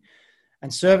anything.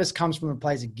 And service comes from a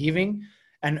place of giving.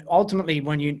 And ultimately,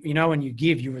 when you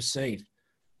give, you receive.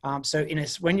 So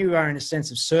when you are in a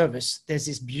sense of service, there's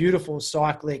this beautiful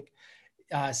cyclic,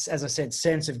 as I said,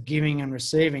 sense of giving and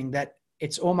receiving that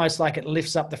it's almost like it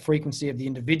lifts up the frequency of the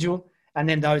individual and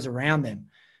then those around them.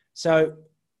 So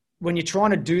when you're trying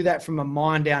to do that from a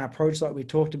mind down approach, like we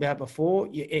talked about before,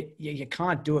 you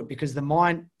can't do it because the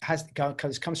mind has to go,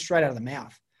 because it comes straight out of the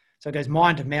mouth. So it goes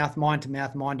mind to mouth, mind to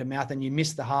mouth, mind to mouth, and you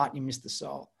miss the heart, you miss the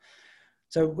soul.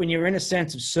 So when you're in a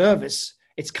sense of service,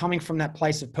 it's coming from that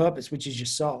place of purpose, which is your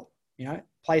soul, you know,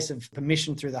 place of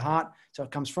permission through the heart. So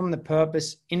it comes from the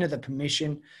purpose into the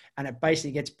permission, and it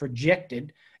basically gets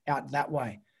projected out that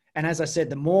way. And as I said,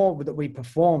 the more that we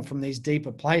perform from these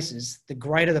deeper places, the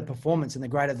greater the performance and the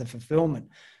greater the fulfillment.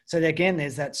 So again,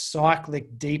 there's that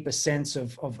cyclic, deeper sense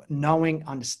of knowing,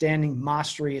 understanding,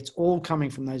 mastery. It's all coming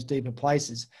from those deeper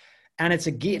places. And it's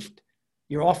a gift.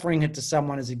 You're offering it to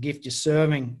someone as a gift. You're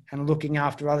serving and looking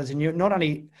after others. And you're not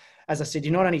only, as I said,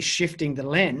 you're not only shifting the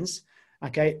lens,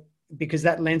 okay, because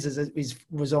that lens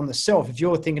was on the self. If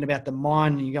you're thinking about the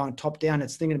mind and you're going top down,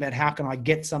 it's thinking about how can I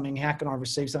get something? How can I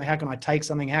receive something? How can I take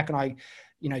something? How can I,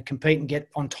 compete and get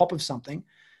on top of something?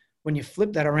 When you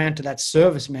flip that around to that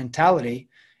service mentality,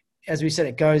 as we said,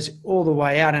 it goes all the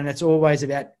way out, and it's always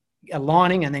about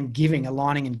aligning and then giving,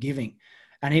 aligning and giving.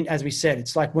 And as we said,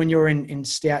 it's like when you're in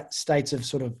states of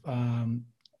sort of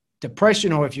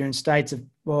depression, or if you're in states of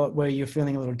where you're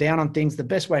feeling a little down on things, the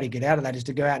best way to get out of that is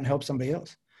to go out and help somebody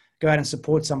else. Go out and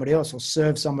support somebody else, or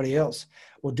serve somebody else,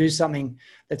 or do something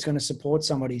that's going to support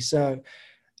somebody. So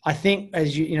I think,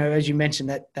 as you mentioned,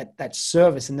 that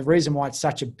service, and the reason why it's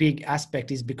such a big aspect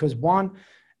is because one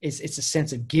is it's a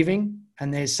sense of giving,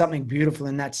 and there's something beautiful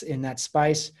in that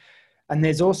space. And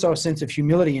there's also a sense of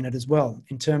humility in it as well,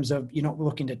 in terms of you're not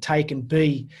looking to take and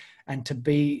to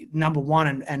be number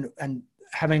one and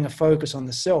having a focus on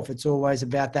the self. It's always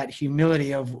about that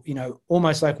humility of,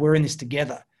 almost like we're in this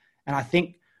together. And I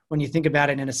think when you think about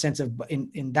it in a sense of,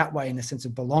 in that way, in the sense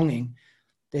of belonging,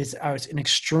 there's an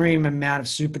extreme amount of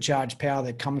supercharged power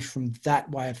that comes from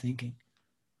that way of thinking.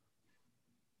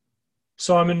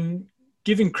 Simon,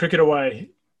 giving cricket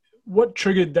away, what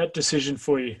triggered that decision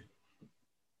for you?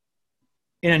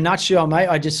 In a nutshell, mate,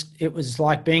 it was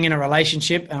like being in a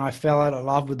relationship and I fell out of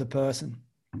love with the person.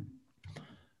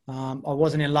 I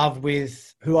wasn't in love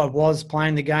with who I was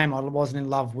playing the game. I wasn't in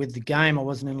love with the game. I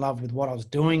wasn't in love with what I was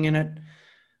doing in it.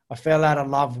 I fell out of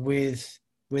love with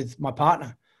my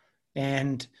partner.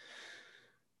 And,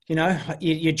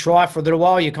 you try for a little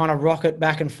while, you kind of rock it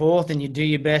back and forth, and you do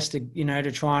your best to,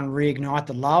 to try and reignite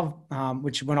the love,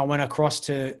 which when I went across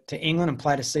to England and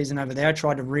played a season over there, I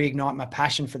tried to reignite my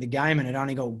passion for the game, and it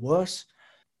only got worse.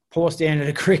 Poor standard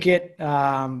of cricket,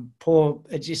 and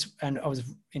I was,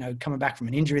 coming back from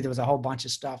an injury. There was a whole bunch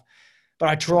of stuff, but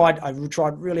I tried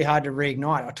really hard to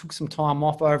reignite. I took some time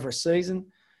off over a season,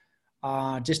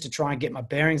 just to try and get my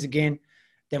bearings again.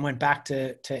 Then went back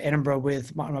to Edinburgh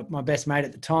with my best mate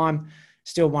at the time,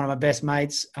 still one of my best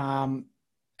mates. And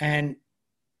in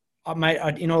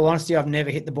all honesty, I've never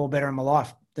hit the ball better in my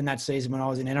life than that season when I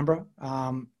was in Edinburgh.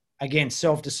 Again,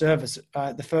 self-to-service.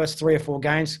 The first 3 or 4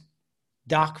 games,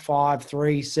 duck 5,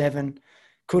 3, 7,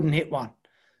 couldn't hit one.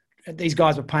 These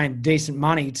guys were paying decent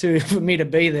money too for me to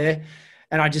be there,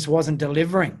 and I just wasn't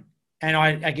delivering.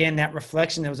 And that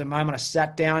reflection, there was a moment I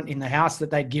sat down in the house that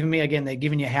they'd given me. Again, they're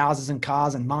giving you houses and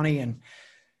cars and money. And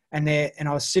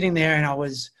I was sitting there and I'm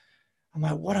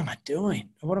like, what am I doing?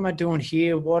 What am I doing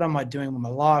here? What am I doing with my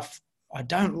life? I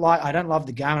don't love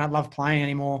the game. I don't love playing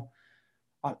anymore.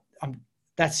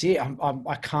 That's it.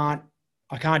 I can't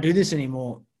do this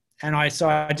anymore. And so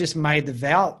I just made the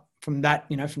vow from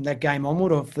that game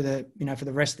onward, or for the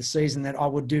rest of the season, that I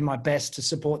would do my best to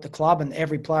support the club and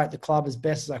every player at the club as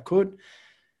best as I could,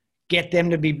 get them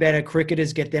to be better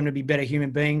cricketers, get them to be better human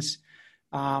beings,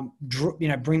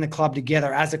 bring the club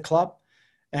together as a club.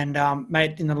 And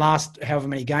mate, in the last however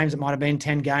many games, it might have been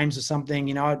 10 games or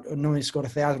something, I normally scored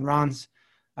 1,000 runs.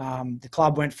 The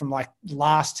club went from like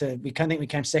last to, we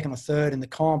came second or third in the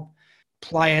comp.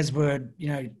 Players were,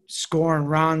 scoring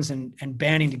runs and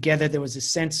banding together. There was a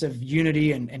sense of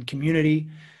unity and community.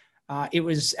 As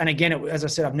I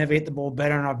said, I've never hit the ball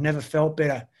better, and I've never felt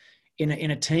better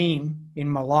in a team in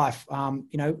my life.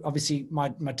 Obviously my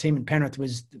team in Penrith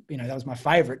was, that was my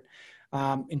favourite.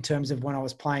 in terms of when I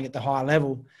was playing at the high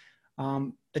level.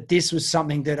 But this was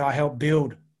something that I helped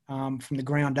build from the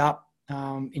ground up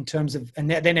in terms of, and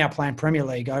they're now playing Premier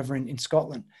League over in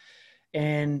Scotland.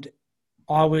 And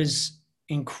I was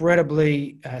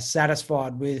incredibly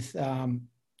satisfied with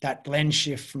that lens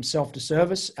shift from self to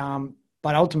service.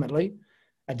 But ultimately,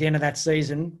 at the end of that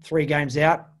season, 3 games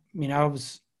out, I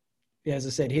was, as I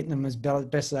said, hitting them as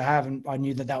best as I have. And I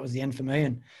knew that was the end for me.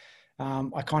 And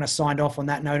I kind of signed off on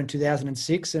that note in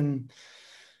 2006 and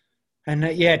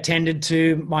tended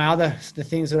to the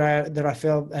things that I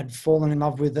felt had fallen in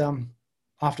love with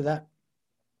after that.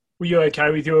 Were you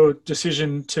okay with your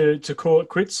decision to call it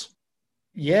quits?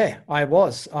 Yeah, I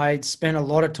was. I'd spent a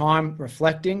lot of time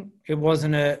reflecting. It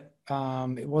wasn't a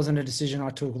decision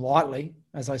I took lightly.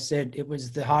 As I said, it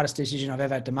was the hardest decision I've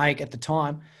ever had to make at the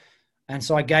time. And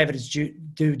so I gave it its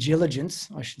due diligence,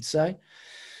 I should say.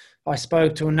 I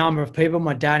spoke to a number of people,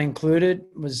 my dad included,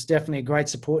 was definitely a great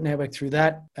support network through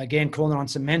that. Again, calling on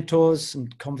some mentors, some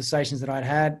conversations that I'd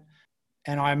had.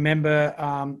 And I remember,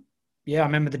 I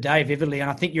remember the day vividly. And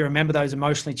I think you remember those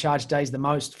emotionally charged days the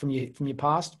most from your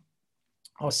past.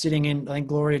 I was sitting in, I think,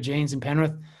 Gloria Jeans in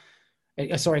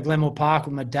Glenmore Park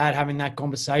with my dad having that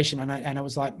conversation. And it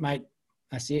was like, mate,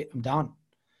 that's it, I'm done.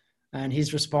 And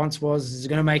his response was, is it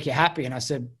going to make you happy? And I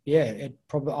said, yeah,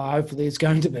 hopefully it's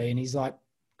going to be. And he's like,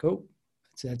 cool.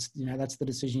 That's the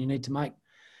decision you need to make.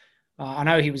 I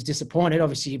know he was disappointed.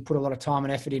 Obviously, you put a lot of time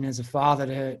and effort in as a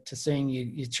father to seeing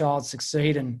your child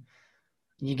succeed, and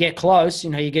you get close.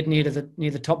 You get near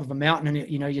the top of a mountain, and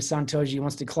your son tells you he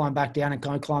wants to climb back down and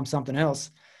go climb something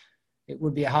else. It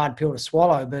would be a hard pill to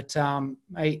swallow, but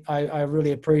I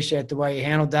really appreciate the way he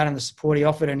handled that and the support he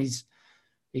offered. And he's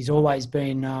always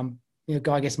been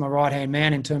I guess my right hand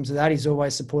man in terms of that. He's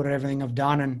always supported everything I've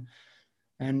done,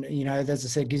 and as I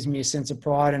said, gives me a sense of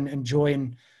pride and joy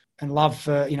and love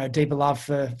for, deeper love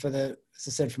for the, as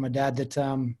I said, for my dad that,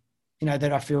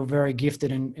 that I feel very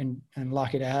gifted and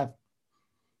lucky to have.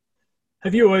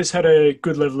 Have you always had a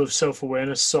good level of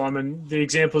self-awareness, Simon? The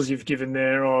examples you've given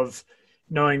there of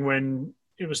knowing when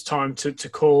it was time to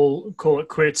call it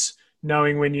quits,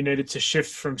 knowing when you needed to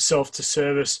shift from self to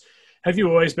service. Have you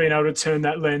always been able to turn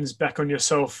that lens back on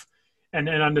yourself and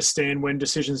understand when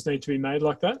decisions need to be made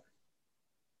like that?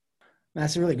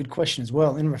 That's a really good question as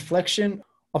well. In reflection,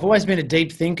 I've always been a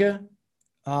deep thinker,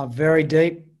 very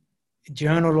deep,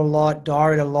 journaled a lot,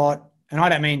 diaried a lot. And I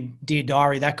don't mean Dear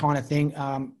Diary, that kind of thing.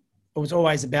 It was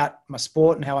always about my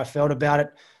sport and how I felt about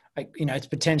it. It's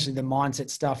potentially the mindset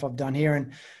stuff I've done here.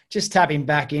 And just tapping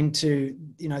back into,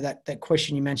 that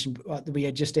question you mentioned that we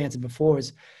had just answered before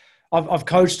is I've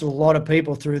coached a lot of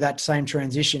people through that same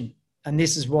transition. And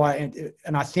this is why,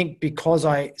 and I think because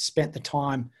I spent the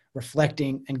time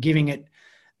reflecting and giving it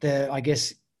the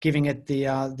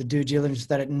due diligence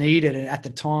that it needed at the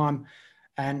time,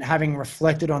 and having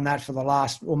reflected on that for the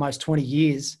last almost 20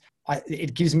 years,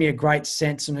 it gives me a great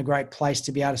sense and a great place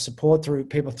to be able to support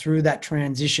people through that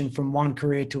transition from one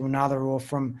career to another, or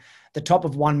from the top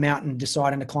of one mountain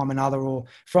deciding to climb another, or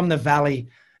from the valley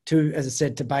to, as I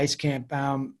said, to base camp.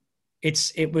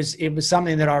 It was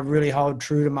something that I really hold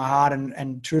true to my heart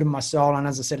and true to my soul. And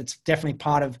as I said, it's definitely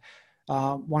part of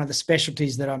one of the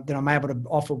specialties that I'm able to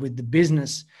offer with the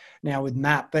business now with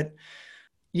MAP. But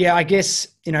yeah, I guess,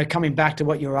 coming back to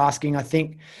what you're asking, I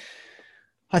think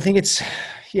it's,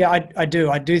 I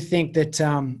do think that,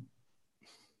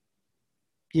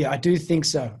 I do think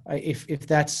so. If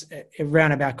that's a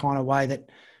roundabout kind of way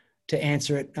that to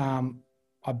answer it, I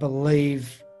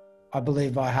believe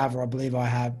I have, or I believe I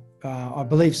have. I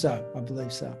believe so.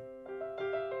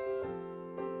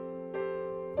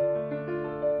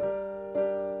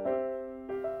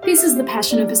 This is the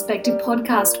Passion and Perspective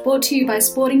podcast, brought to you by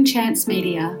Sporting Chance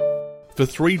Media. For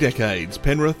 3 decades,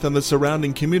 Penrith and the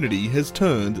surrounding community has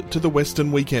turned to the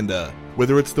Western Weekender.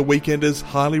 Whether it's the Weekender's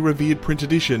highly revered print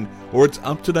edition or its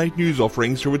up-to-date news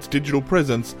offerings through its digital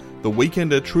presence, the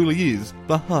Weekender truly is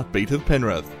the heartbeat of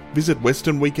Penrith. Visit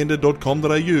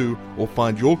westernweekender.com.au or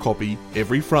find your copy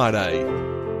every Friday.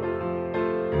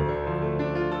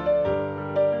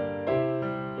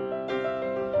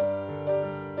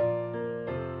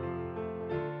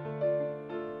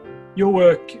 Your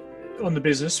work on the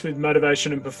business with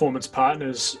Motivation and Performance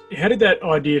Partners, how did that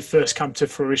idea first come to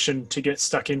fruition to get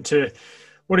stuck into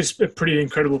what is a pretty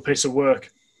incredible piece of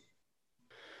work?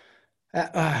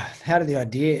 How did the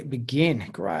idea begin?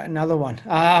 Great, another one.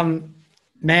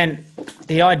 Man,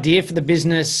 the idea for the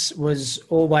business was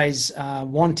always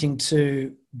wanting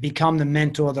to become the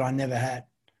mentor that I never had.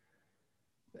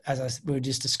 As we were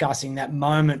just discussing, that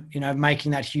moment,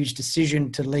 making that huge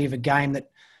decision to leave a game that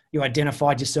you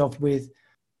identified yourself with.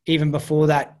 Even before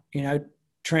that,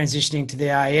 transitioning to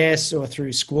the AIS or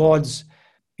through squads,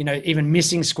 even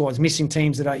missing squads, missing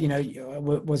teams that I,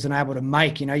 wasn't able to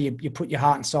make. You put your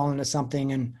heart and soul into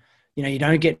something and, you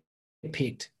don't get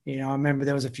picked. I remember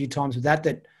there was a few times with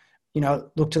that,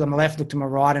 look to my left, look to my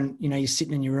right, and, you're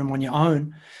sitting in your room on your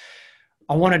own.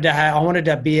 I wanted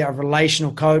to be a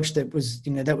relational coach that was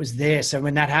there. So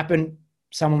when that happened,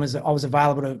 I was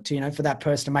available to for that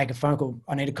person to make a phone call.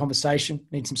 I need a conversation,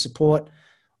 need some support.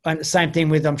 And the same thing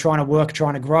with I'm trying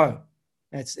to grow.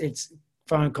 It's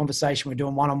phone conversation. We're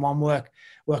doing one-on-one work,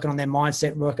 working on their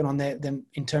mindset, working on them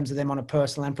in terms of them on a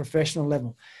personal and professional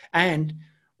level. And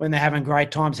when they're having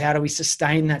great times, how do we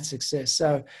sustain that success?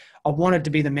 So I wanted to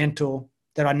be the mentor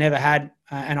that I never had.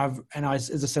 As I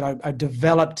said, I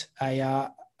developed a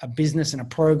business and a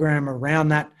program around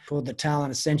that called the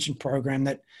Talent Ascension Program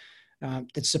that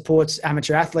supports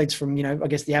amateur athletes from, I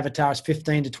guess the avatar is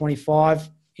 15 to 25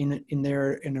 in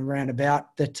a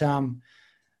roundabout that are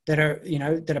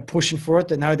pushing for it.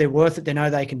 They know they're worth it. They know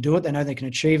they can do it. They know they can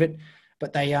achieve it,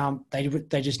 but they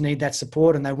just need that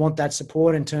support, and they want that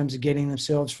support in terms of getting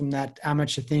themselves from that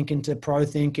amateur thinking to pro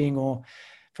thinking, or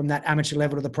from that amateur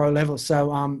level to the pro level.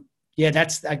 So, I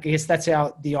guess that's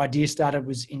how the idea started,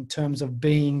 was in terms of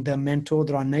being the mentor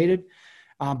that I needed.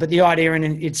 But the idea in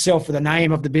itself for the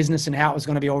name of the business and how it was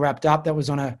going to be all wrapped up, that was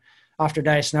after a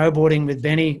day of snowboarding with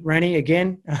Benny Rennie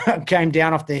again. Came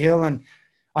down off the hill, and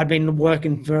I'd been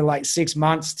working for like 6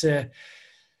 months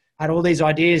had all these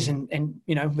ideas, and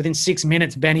within 6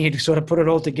 minutes, Benny had sort of put it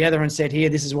all together and said, here,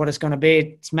 this is what it's going to be.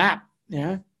 It's MAP,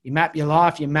 you map your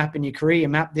life, you map in your career, you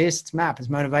map this, it's MAP, it's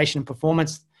motivation and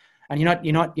performance. And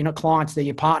you're not clients, they're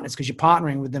your partners, because you're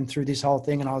partnering with them through this whole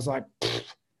thing. And I was like,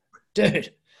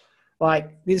 dude,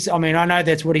 like this, I know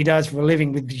that's what he does for a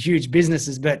living with huge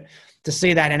businesses, but to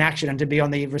see that in action and to be on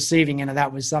the receiving end of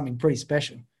that was something pretty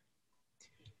special.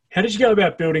 How did you go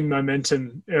about building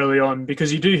momentum early on?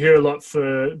 Because you do hear a lot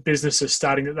for businesses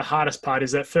starting that the hardest part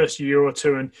is that first year or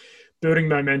two, and building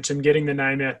momentum, getting the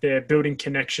name out there, building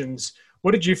connections.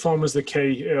 What did you find was the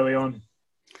key early on?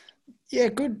 Yeah,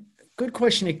 good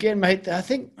question again, mate. I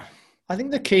think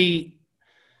the key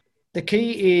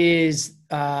is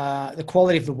the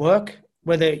quality of the work.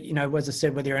 Whether, as I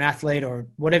said, whether you're an athlete or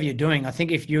whatever you're doing, I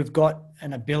think if you've got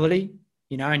an ability,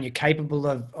 and you're capable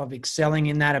of excelling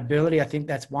in that ability, I think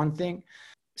that's one thing.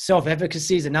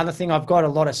 Self-efficacy is another thing. I've got a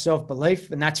lot of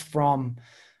self-belief, and that's from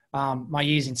my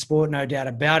years in sport, no doubt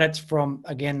about it. It's from,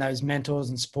 again, those mentors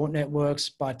and support networks.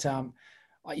 But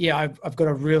I've got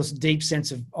a real deep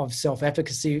sense of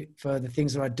self-efficacy for the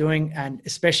things that I'm doing. And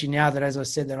especially now that, as I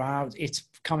said, it's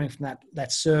coming from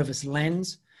that service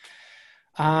lens.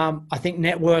 I think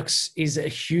networks is a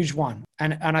huge one.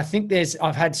 And I think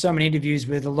I've had so many interviews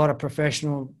with a lot of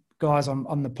professional guys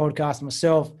on the podcast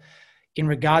myself in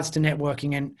regards to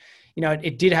networking. And,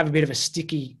 it did have a bit of a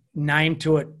sticky name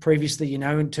to it previously,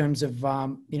 in terms of,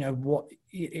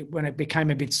 when it became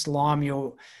a bit slimy,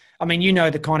 or,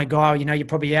 the kind of guy, you're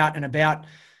probably out and about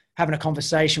having a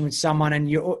conversation with someone, and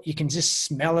you can just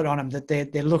smell it on them that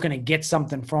they're looking to get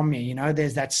something from you.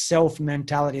 There's that self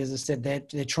mentality. As I said,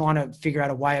 they're trying to figure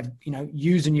out a way of,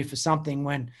 using you for something,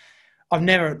 when I've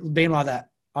never been like that.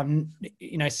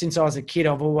 Since I was a kid,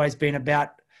 I've always been about,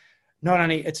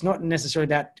 it's not necessarily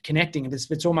about connecting.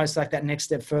 It's almost like that next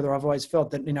step further. I've always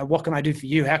felt that, what can I do for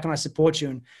you? How can I support you?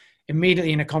 And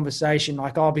immediately in a conversation,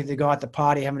 like I'll be the guy at the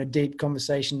party having a deep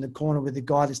conversation in the corner with the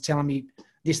guy that's telling me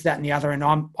this, that, and the other. And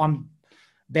I'm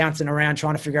bouncing around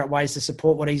trying to figure out ways to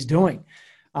support what he's doing.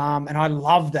 And I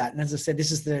love that. And as I said,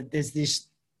 there's this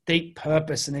deep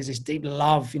purpose, and there's this deep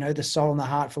love, the soul and the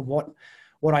heart for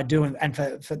what I do. And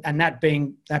that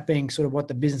being sort of what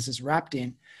the business is wrapped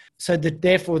in. So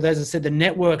therefore, as I said,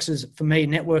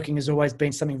 networking has always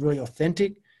been something really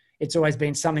authentic. It's always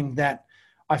been something that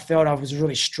I felt I was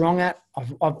really strong at.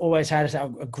 I've always had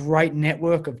a great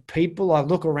network of people. I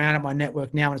look around at my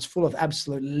network now, and it's full of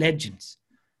absolute legends,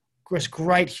 just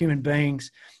great human beings,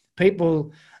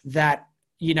 people that,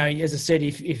 as I said,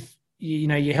 if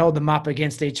you held them up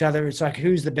against each other, it's like,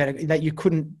 who's the better, that you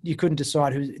couldn't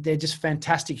decide they're just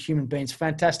fantastic human beings,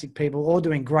 fantastic people, all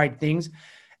doing great things.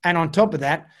 And on top of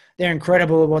that, they're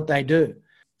incredible at what they do.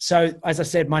 So as I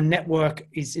said, my network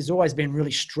is always been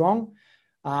really strong.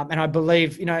 And I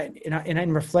believe,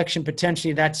 in reflection,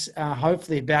 potentially that's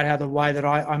hopefully about how the way that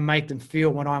I make them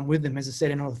feel when I'm with them, as I said,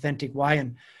 in an authentic way.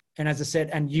 And as I said,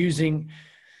 and using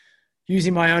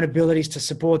my own abilities to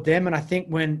support them. And I think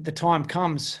when the time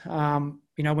comes,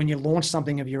 when you launch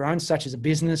something of your own, such as a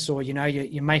business, or,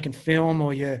 you're making film,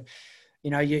 or you're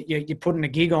putting a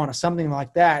gig on or something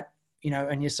like that,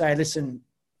 and you say, listen,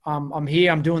 I'm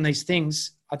here, I'm doing these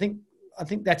things. I think I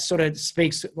think that sort of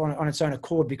speaks on its own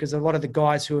accord, because a lot of the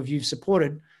guys who you've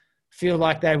supported feel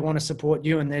like they want to support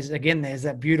you. And there's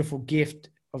that beautiful gift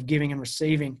of giving and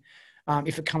receiving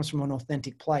if it comes from an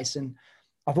authentic place. And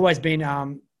I've always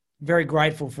been very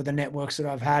grateful for the networks that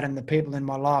I've had and the people in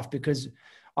my life, because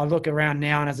I look around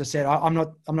now, and as I said, I'm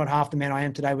not half the man I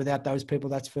am today without those people.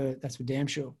 That's for damn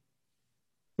sure.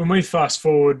 When we fast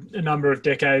forward a number of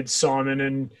decades, Simon,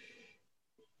 and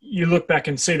you look back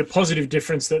and see the positive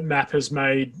difference that MAP has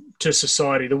made to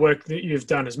society, the work that you've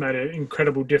done has made an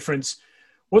incredible difference.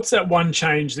 What's that one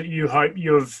change that you hope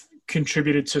you've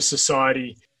contributed to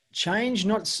society? Change,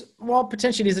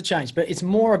 potentially it is a change, but it's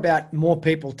more about more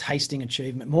people tasting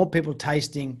achievement, more people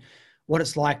tasting what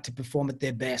it's like to perform at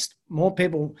their best, more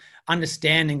people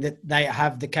understanding that they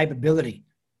have the capability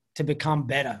to become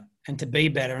better and to be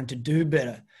better and to do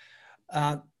better.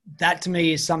 That to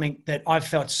me is something that I've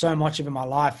felt so much of in my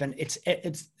life. And it's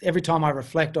every time I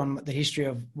reflect on the history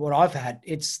of what I've had,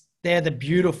 they're the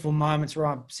beautiful moments where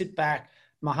I sit back,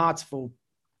 my heart's full.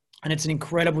 And it's an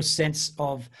incredible sense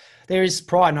of, there is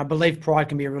pride. And I believe pride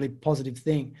can be a really positive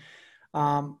thing.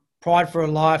 Pride for a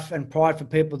life and pride for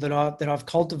people that I've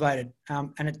cultivated.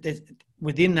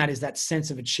 Within that is that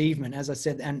sense of achievement, as I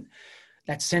said, and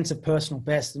that sense of personal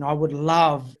best. And I would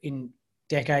love in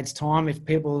decades time, if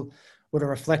people were to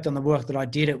reflect on the work that I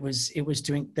did, it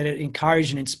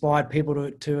encouraged and inspired people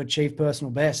to achieve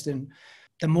personal best. And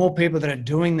the more people that are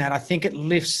doing that, I think it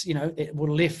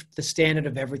will lift the standard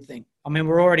of everything. I mean,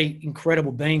 we're already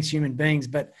incredible beings, human beings,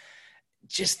 but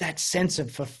just that sense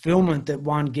of fulfillment that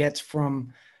one gets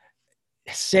from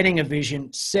setting a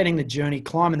vision, setting the journey,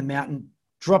 climbing the mountain,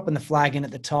 dropping the flag in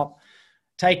at the top,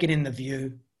 taking in the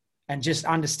view, and just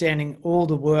understanding all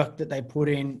the work that they put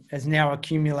in has now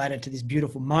accumulated to this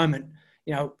beautiful moment.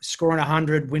 Scoring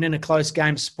 100, winning a close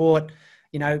game sport,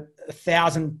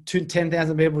 1,000 to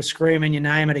 10,000 people screaming your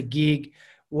name at a gig,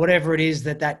 whatever it is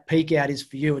that peak out is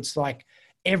for you. It's like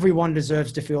everyone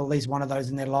deserves to feel at least one of those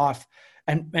in their life.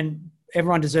 And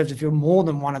everyone deserves to feel more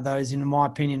than one of those, in my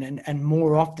opinion, and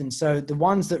more often. So the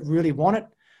ones that really want it,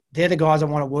 they're the guys I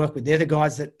want to work with. They're the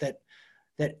guys that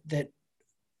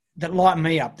light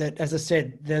me up. That, as I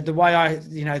said, the way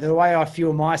I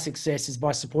fuel my success is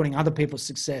by supporting other people's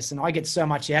success. And I get so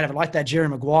much out of it. Like that Jerry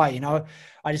Maguire,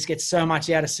 I just get so much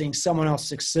out of seeing someone else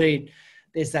succeed.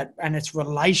 There's that, and it's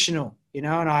relational, and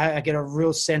I get a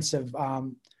real sense of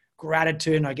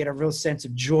gratitude, and I get a real sense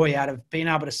of joy out of being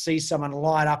able to see someone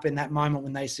light up in that moment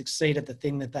when they succeed at the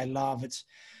thing that they love. It's,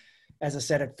 as I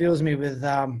said, it fills me with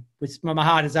my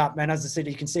heart is up, man. As I said,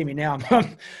 you can see me now.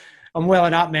 I'm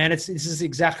welling up, man. This is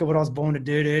exactly what I was born to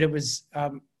do, dude. It was,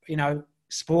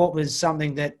 sport was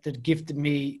something that gifted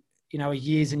me,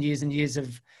 years and years and years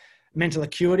of mental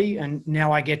acuity. And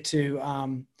now I get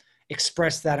to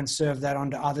express that and serve that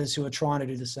onto others who are trying to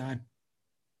do the same.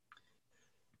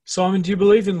 Simon, do you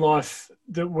believe in life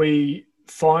that we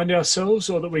find ourselves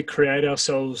or that we create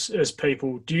ourselves as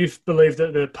people? Do you believe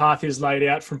that the path is laid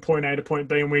out from point A to point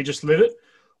B and we just live it,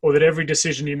 or that every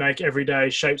decision you make every day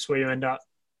shapes where you end up?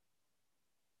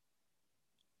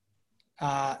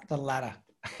 The latter.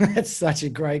 That's such a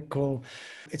great call.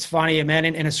 It's funny, man,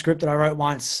 in a script that I wrote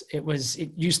once, it was,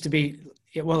 and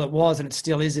it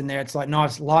still is in there. It's like, no,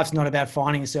 life's not about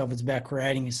finding yourself. It's about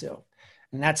creating yourself.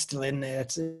 And that's still in there.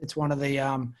 It's one of the,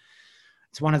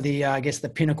 I guess, the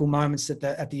pinnacle moments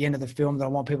at the end of the film that I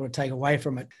want people to take away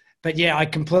from it. But yeah, I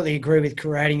completely agree with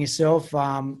creating yourself.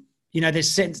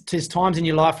 There's times in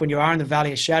your life when you are in the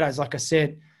valley of shadows, like I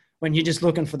said, when you're just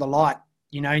looking for the light,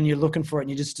 and you're looking for it and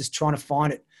you're just trying to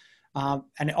find it.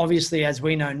 And obviously, as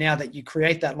we know now, that you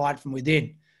create that light from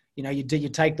within, you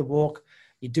take the walk,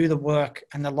 you do the work,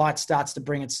 and the light starts to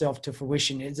bring itself to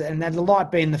fruition. And that the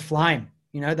light being the flame,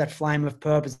 that flame of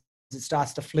purpose, it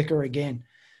starts to flicker again.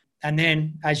 And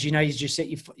then, as you know,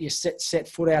 you set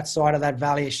foot outside of that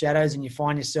valley of shadows and you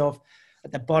find yourself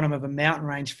at the bottom of a mountain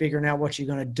range, figuring out what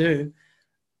you're going to do.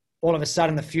 All of a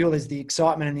sudden, the fuel is the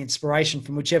excitement and the inspiration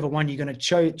from whichever one you're going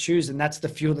to choose. And that's the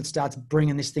fuel that starts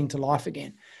bringing this thing to life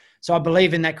again. So I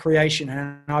believe in that creation.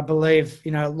 And I believe,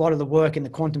 a lot of the work in the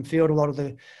quantum field, a lot of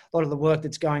the work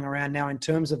that's going around now in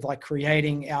terms of like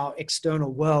creating our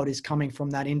external world is coming from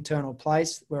that internal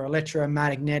place. We're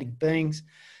electromagnetic beings.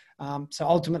 So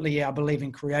ultimately, I believe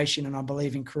in creation, and I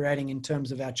believe in creating in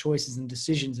terms of our choices and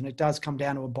decisions. And it does come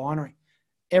down to a binary.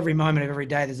 Every moment of every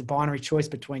day, there's a binary choice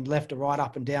between left or right,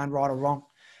 up and down, right or wrong.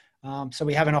 So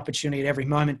we have an opportunity at every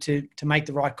moment to make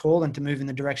the right call and to move in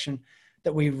the direction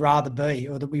that we'd rather be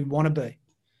or that we want to be.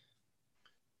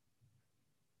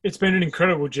 It's been an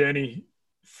incredible journey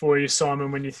for you,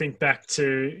 Simon, when you think back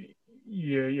to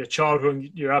your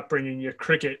childhood, your upbringing, your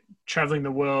cricket, traveling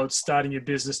the world, starting your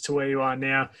business to where you are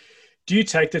now, do you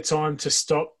take the time to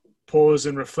stop, pause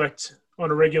and reflect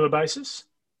on a regular basis?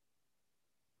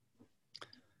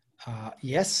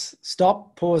 Yes.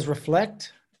 Stop, pause,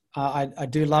 reflect. I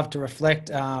do love to reflect.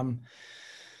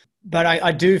 But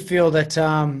I do feel that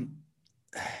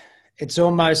it's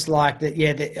almost like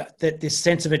that this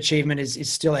sense of achievement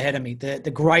is still ahead of me.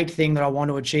 The great thing that I want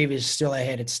to achieve is still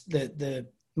ahead. It's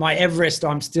my Everest.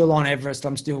 I'm still on Everest.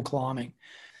 I'm still climbing.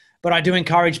 But I do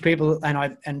encourage people,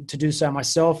 and to do so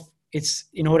myself. It's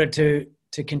in order to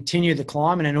continue the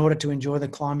climb, and in order to enjoy the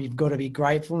climb, you've got to be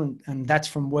grateful, and that's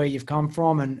from where you've come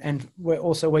from, and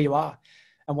also where you are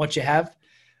and what you have,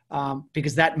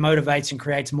 because that motivates and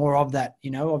creates more of that.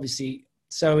 Obviously.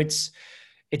 So it's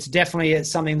definitely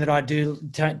something that I do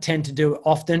tend to do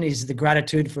often, is the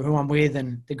gratitude for who I'm with,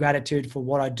 and the gratitude for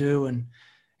what I do and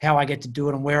how I get to do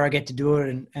it and where I get to do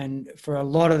it, and for a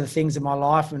lot of the things in my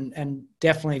life, and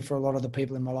definitely for a lot of the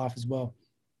people in my life as well.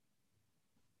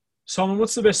 Simon,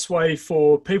 what's the best way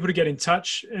for people to get in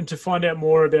touch and to find out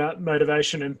more about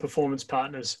Motivation and Performance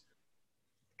Partners?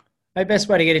 The best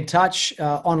way to get in touch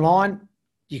online,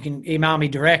 you can email me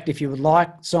direct if you would like,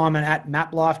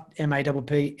 Simon@maplife,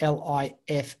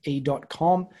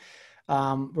 MAPPLIFE.com.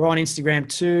 We're on Instagram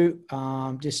too,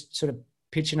 just sort of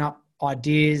pitching up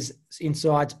ideas,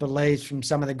 insights, beliefs from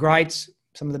some of the greats,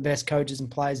 some of the best coaches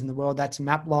and players in the world. That's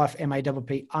MAPLIFE,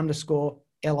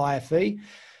 MAPP_LIFE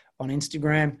on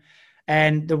Instagram.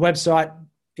 And the website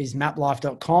is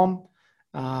maplife.com.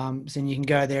 So you can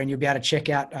go there and you'll be able to check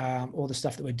out all the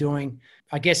stuff that we're doing.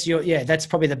 I guess that's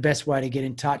probably the best way to get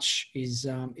in touch is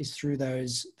through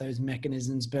those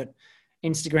mechanisms. But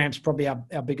Instagram's probably our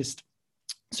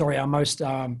most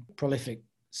prolific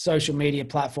social media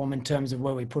platform in terms of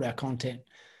where we put our content.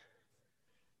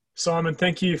 Simon,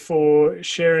 thank you for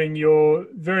sharing your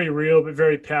very real but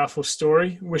very powerful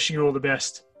story. Wishing you all the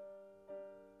best.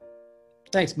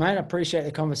 Thanks, mate. I appreciate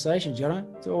the conversation, Jono.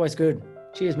 It's always good.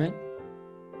 Cheers, mate.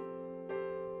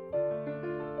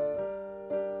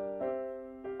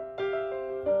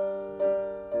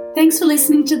 Thanks for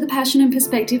listening to the Passion and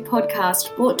Perspective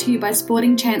podcast, brought to you by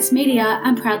Sporting Chance Media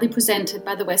and proudly presented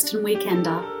by the Western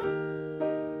Weekender.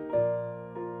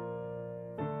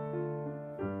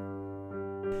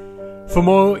 For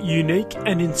more unique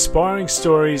and inspiring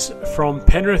stories from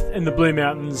Penrith and the Blue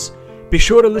Mountains, be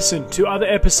sure to listen to other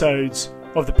episodes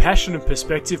of the Passion and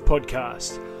Perspective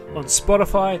podcast on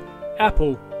Spotify,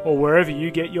 Apple, or wherever you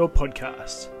get your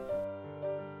podcasts.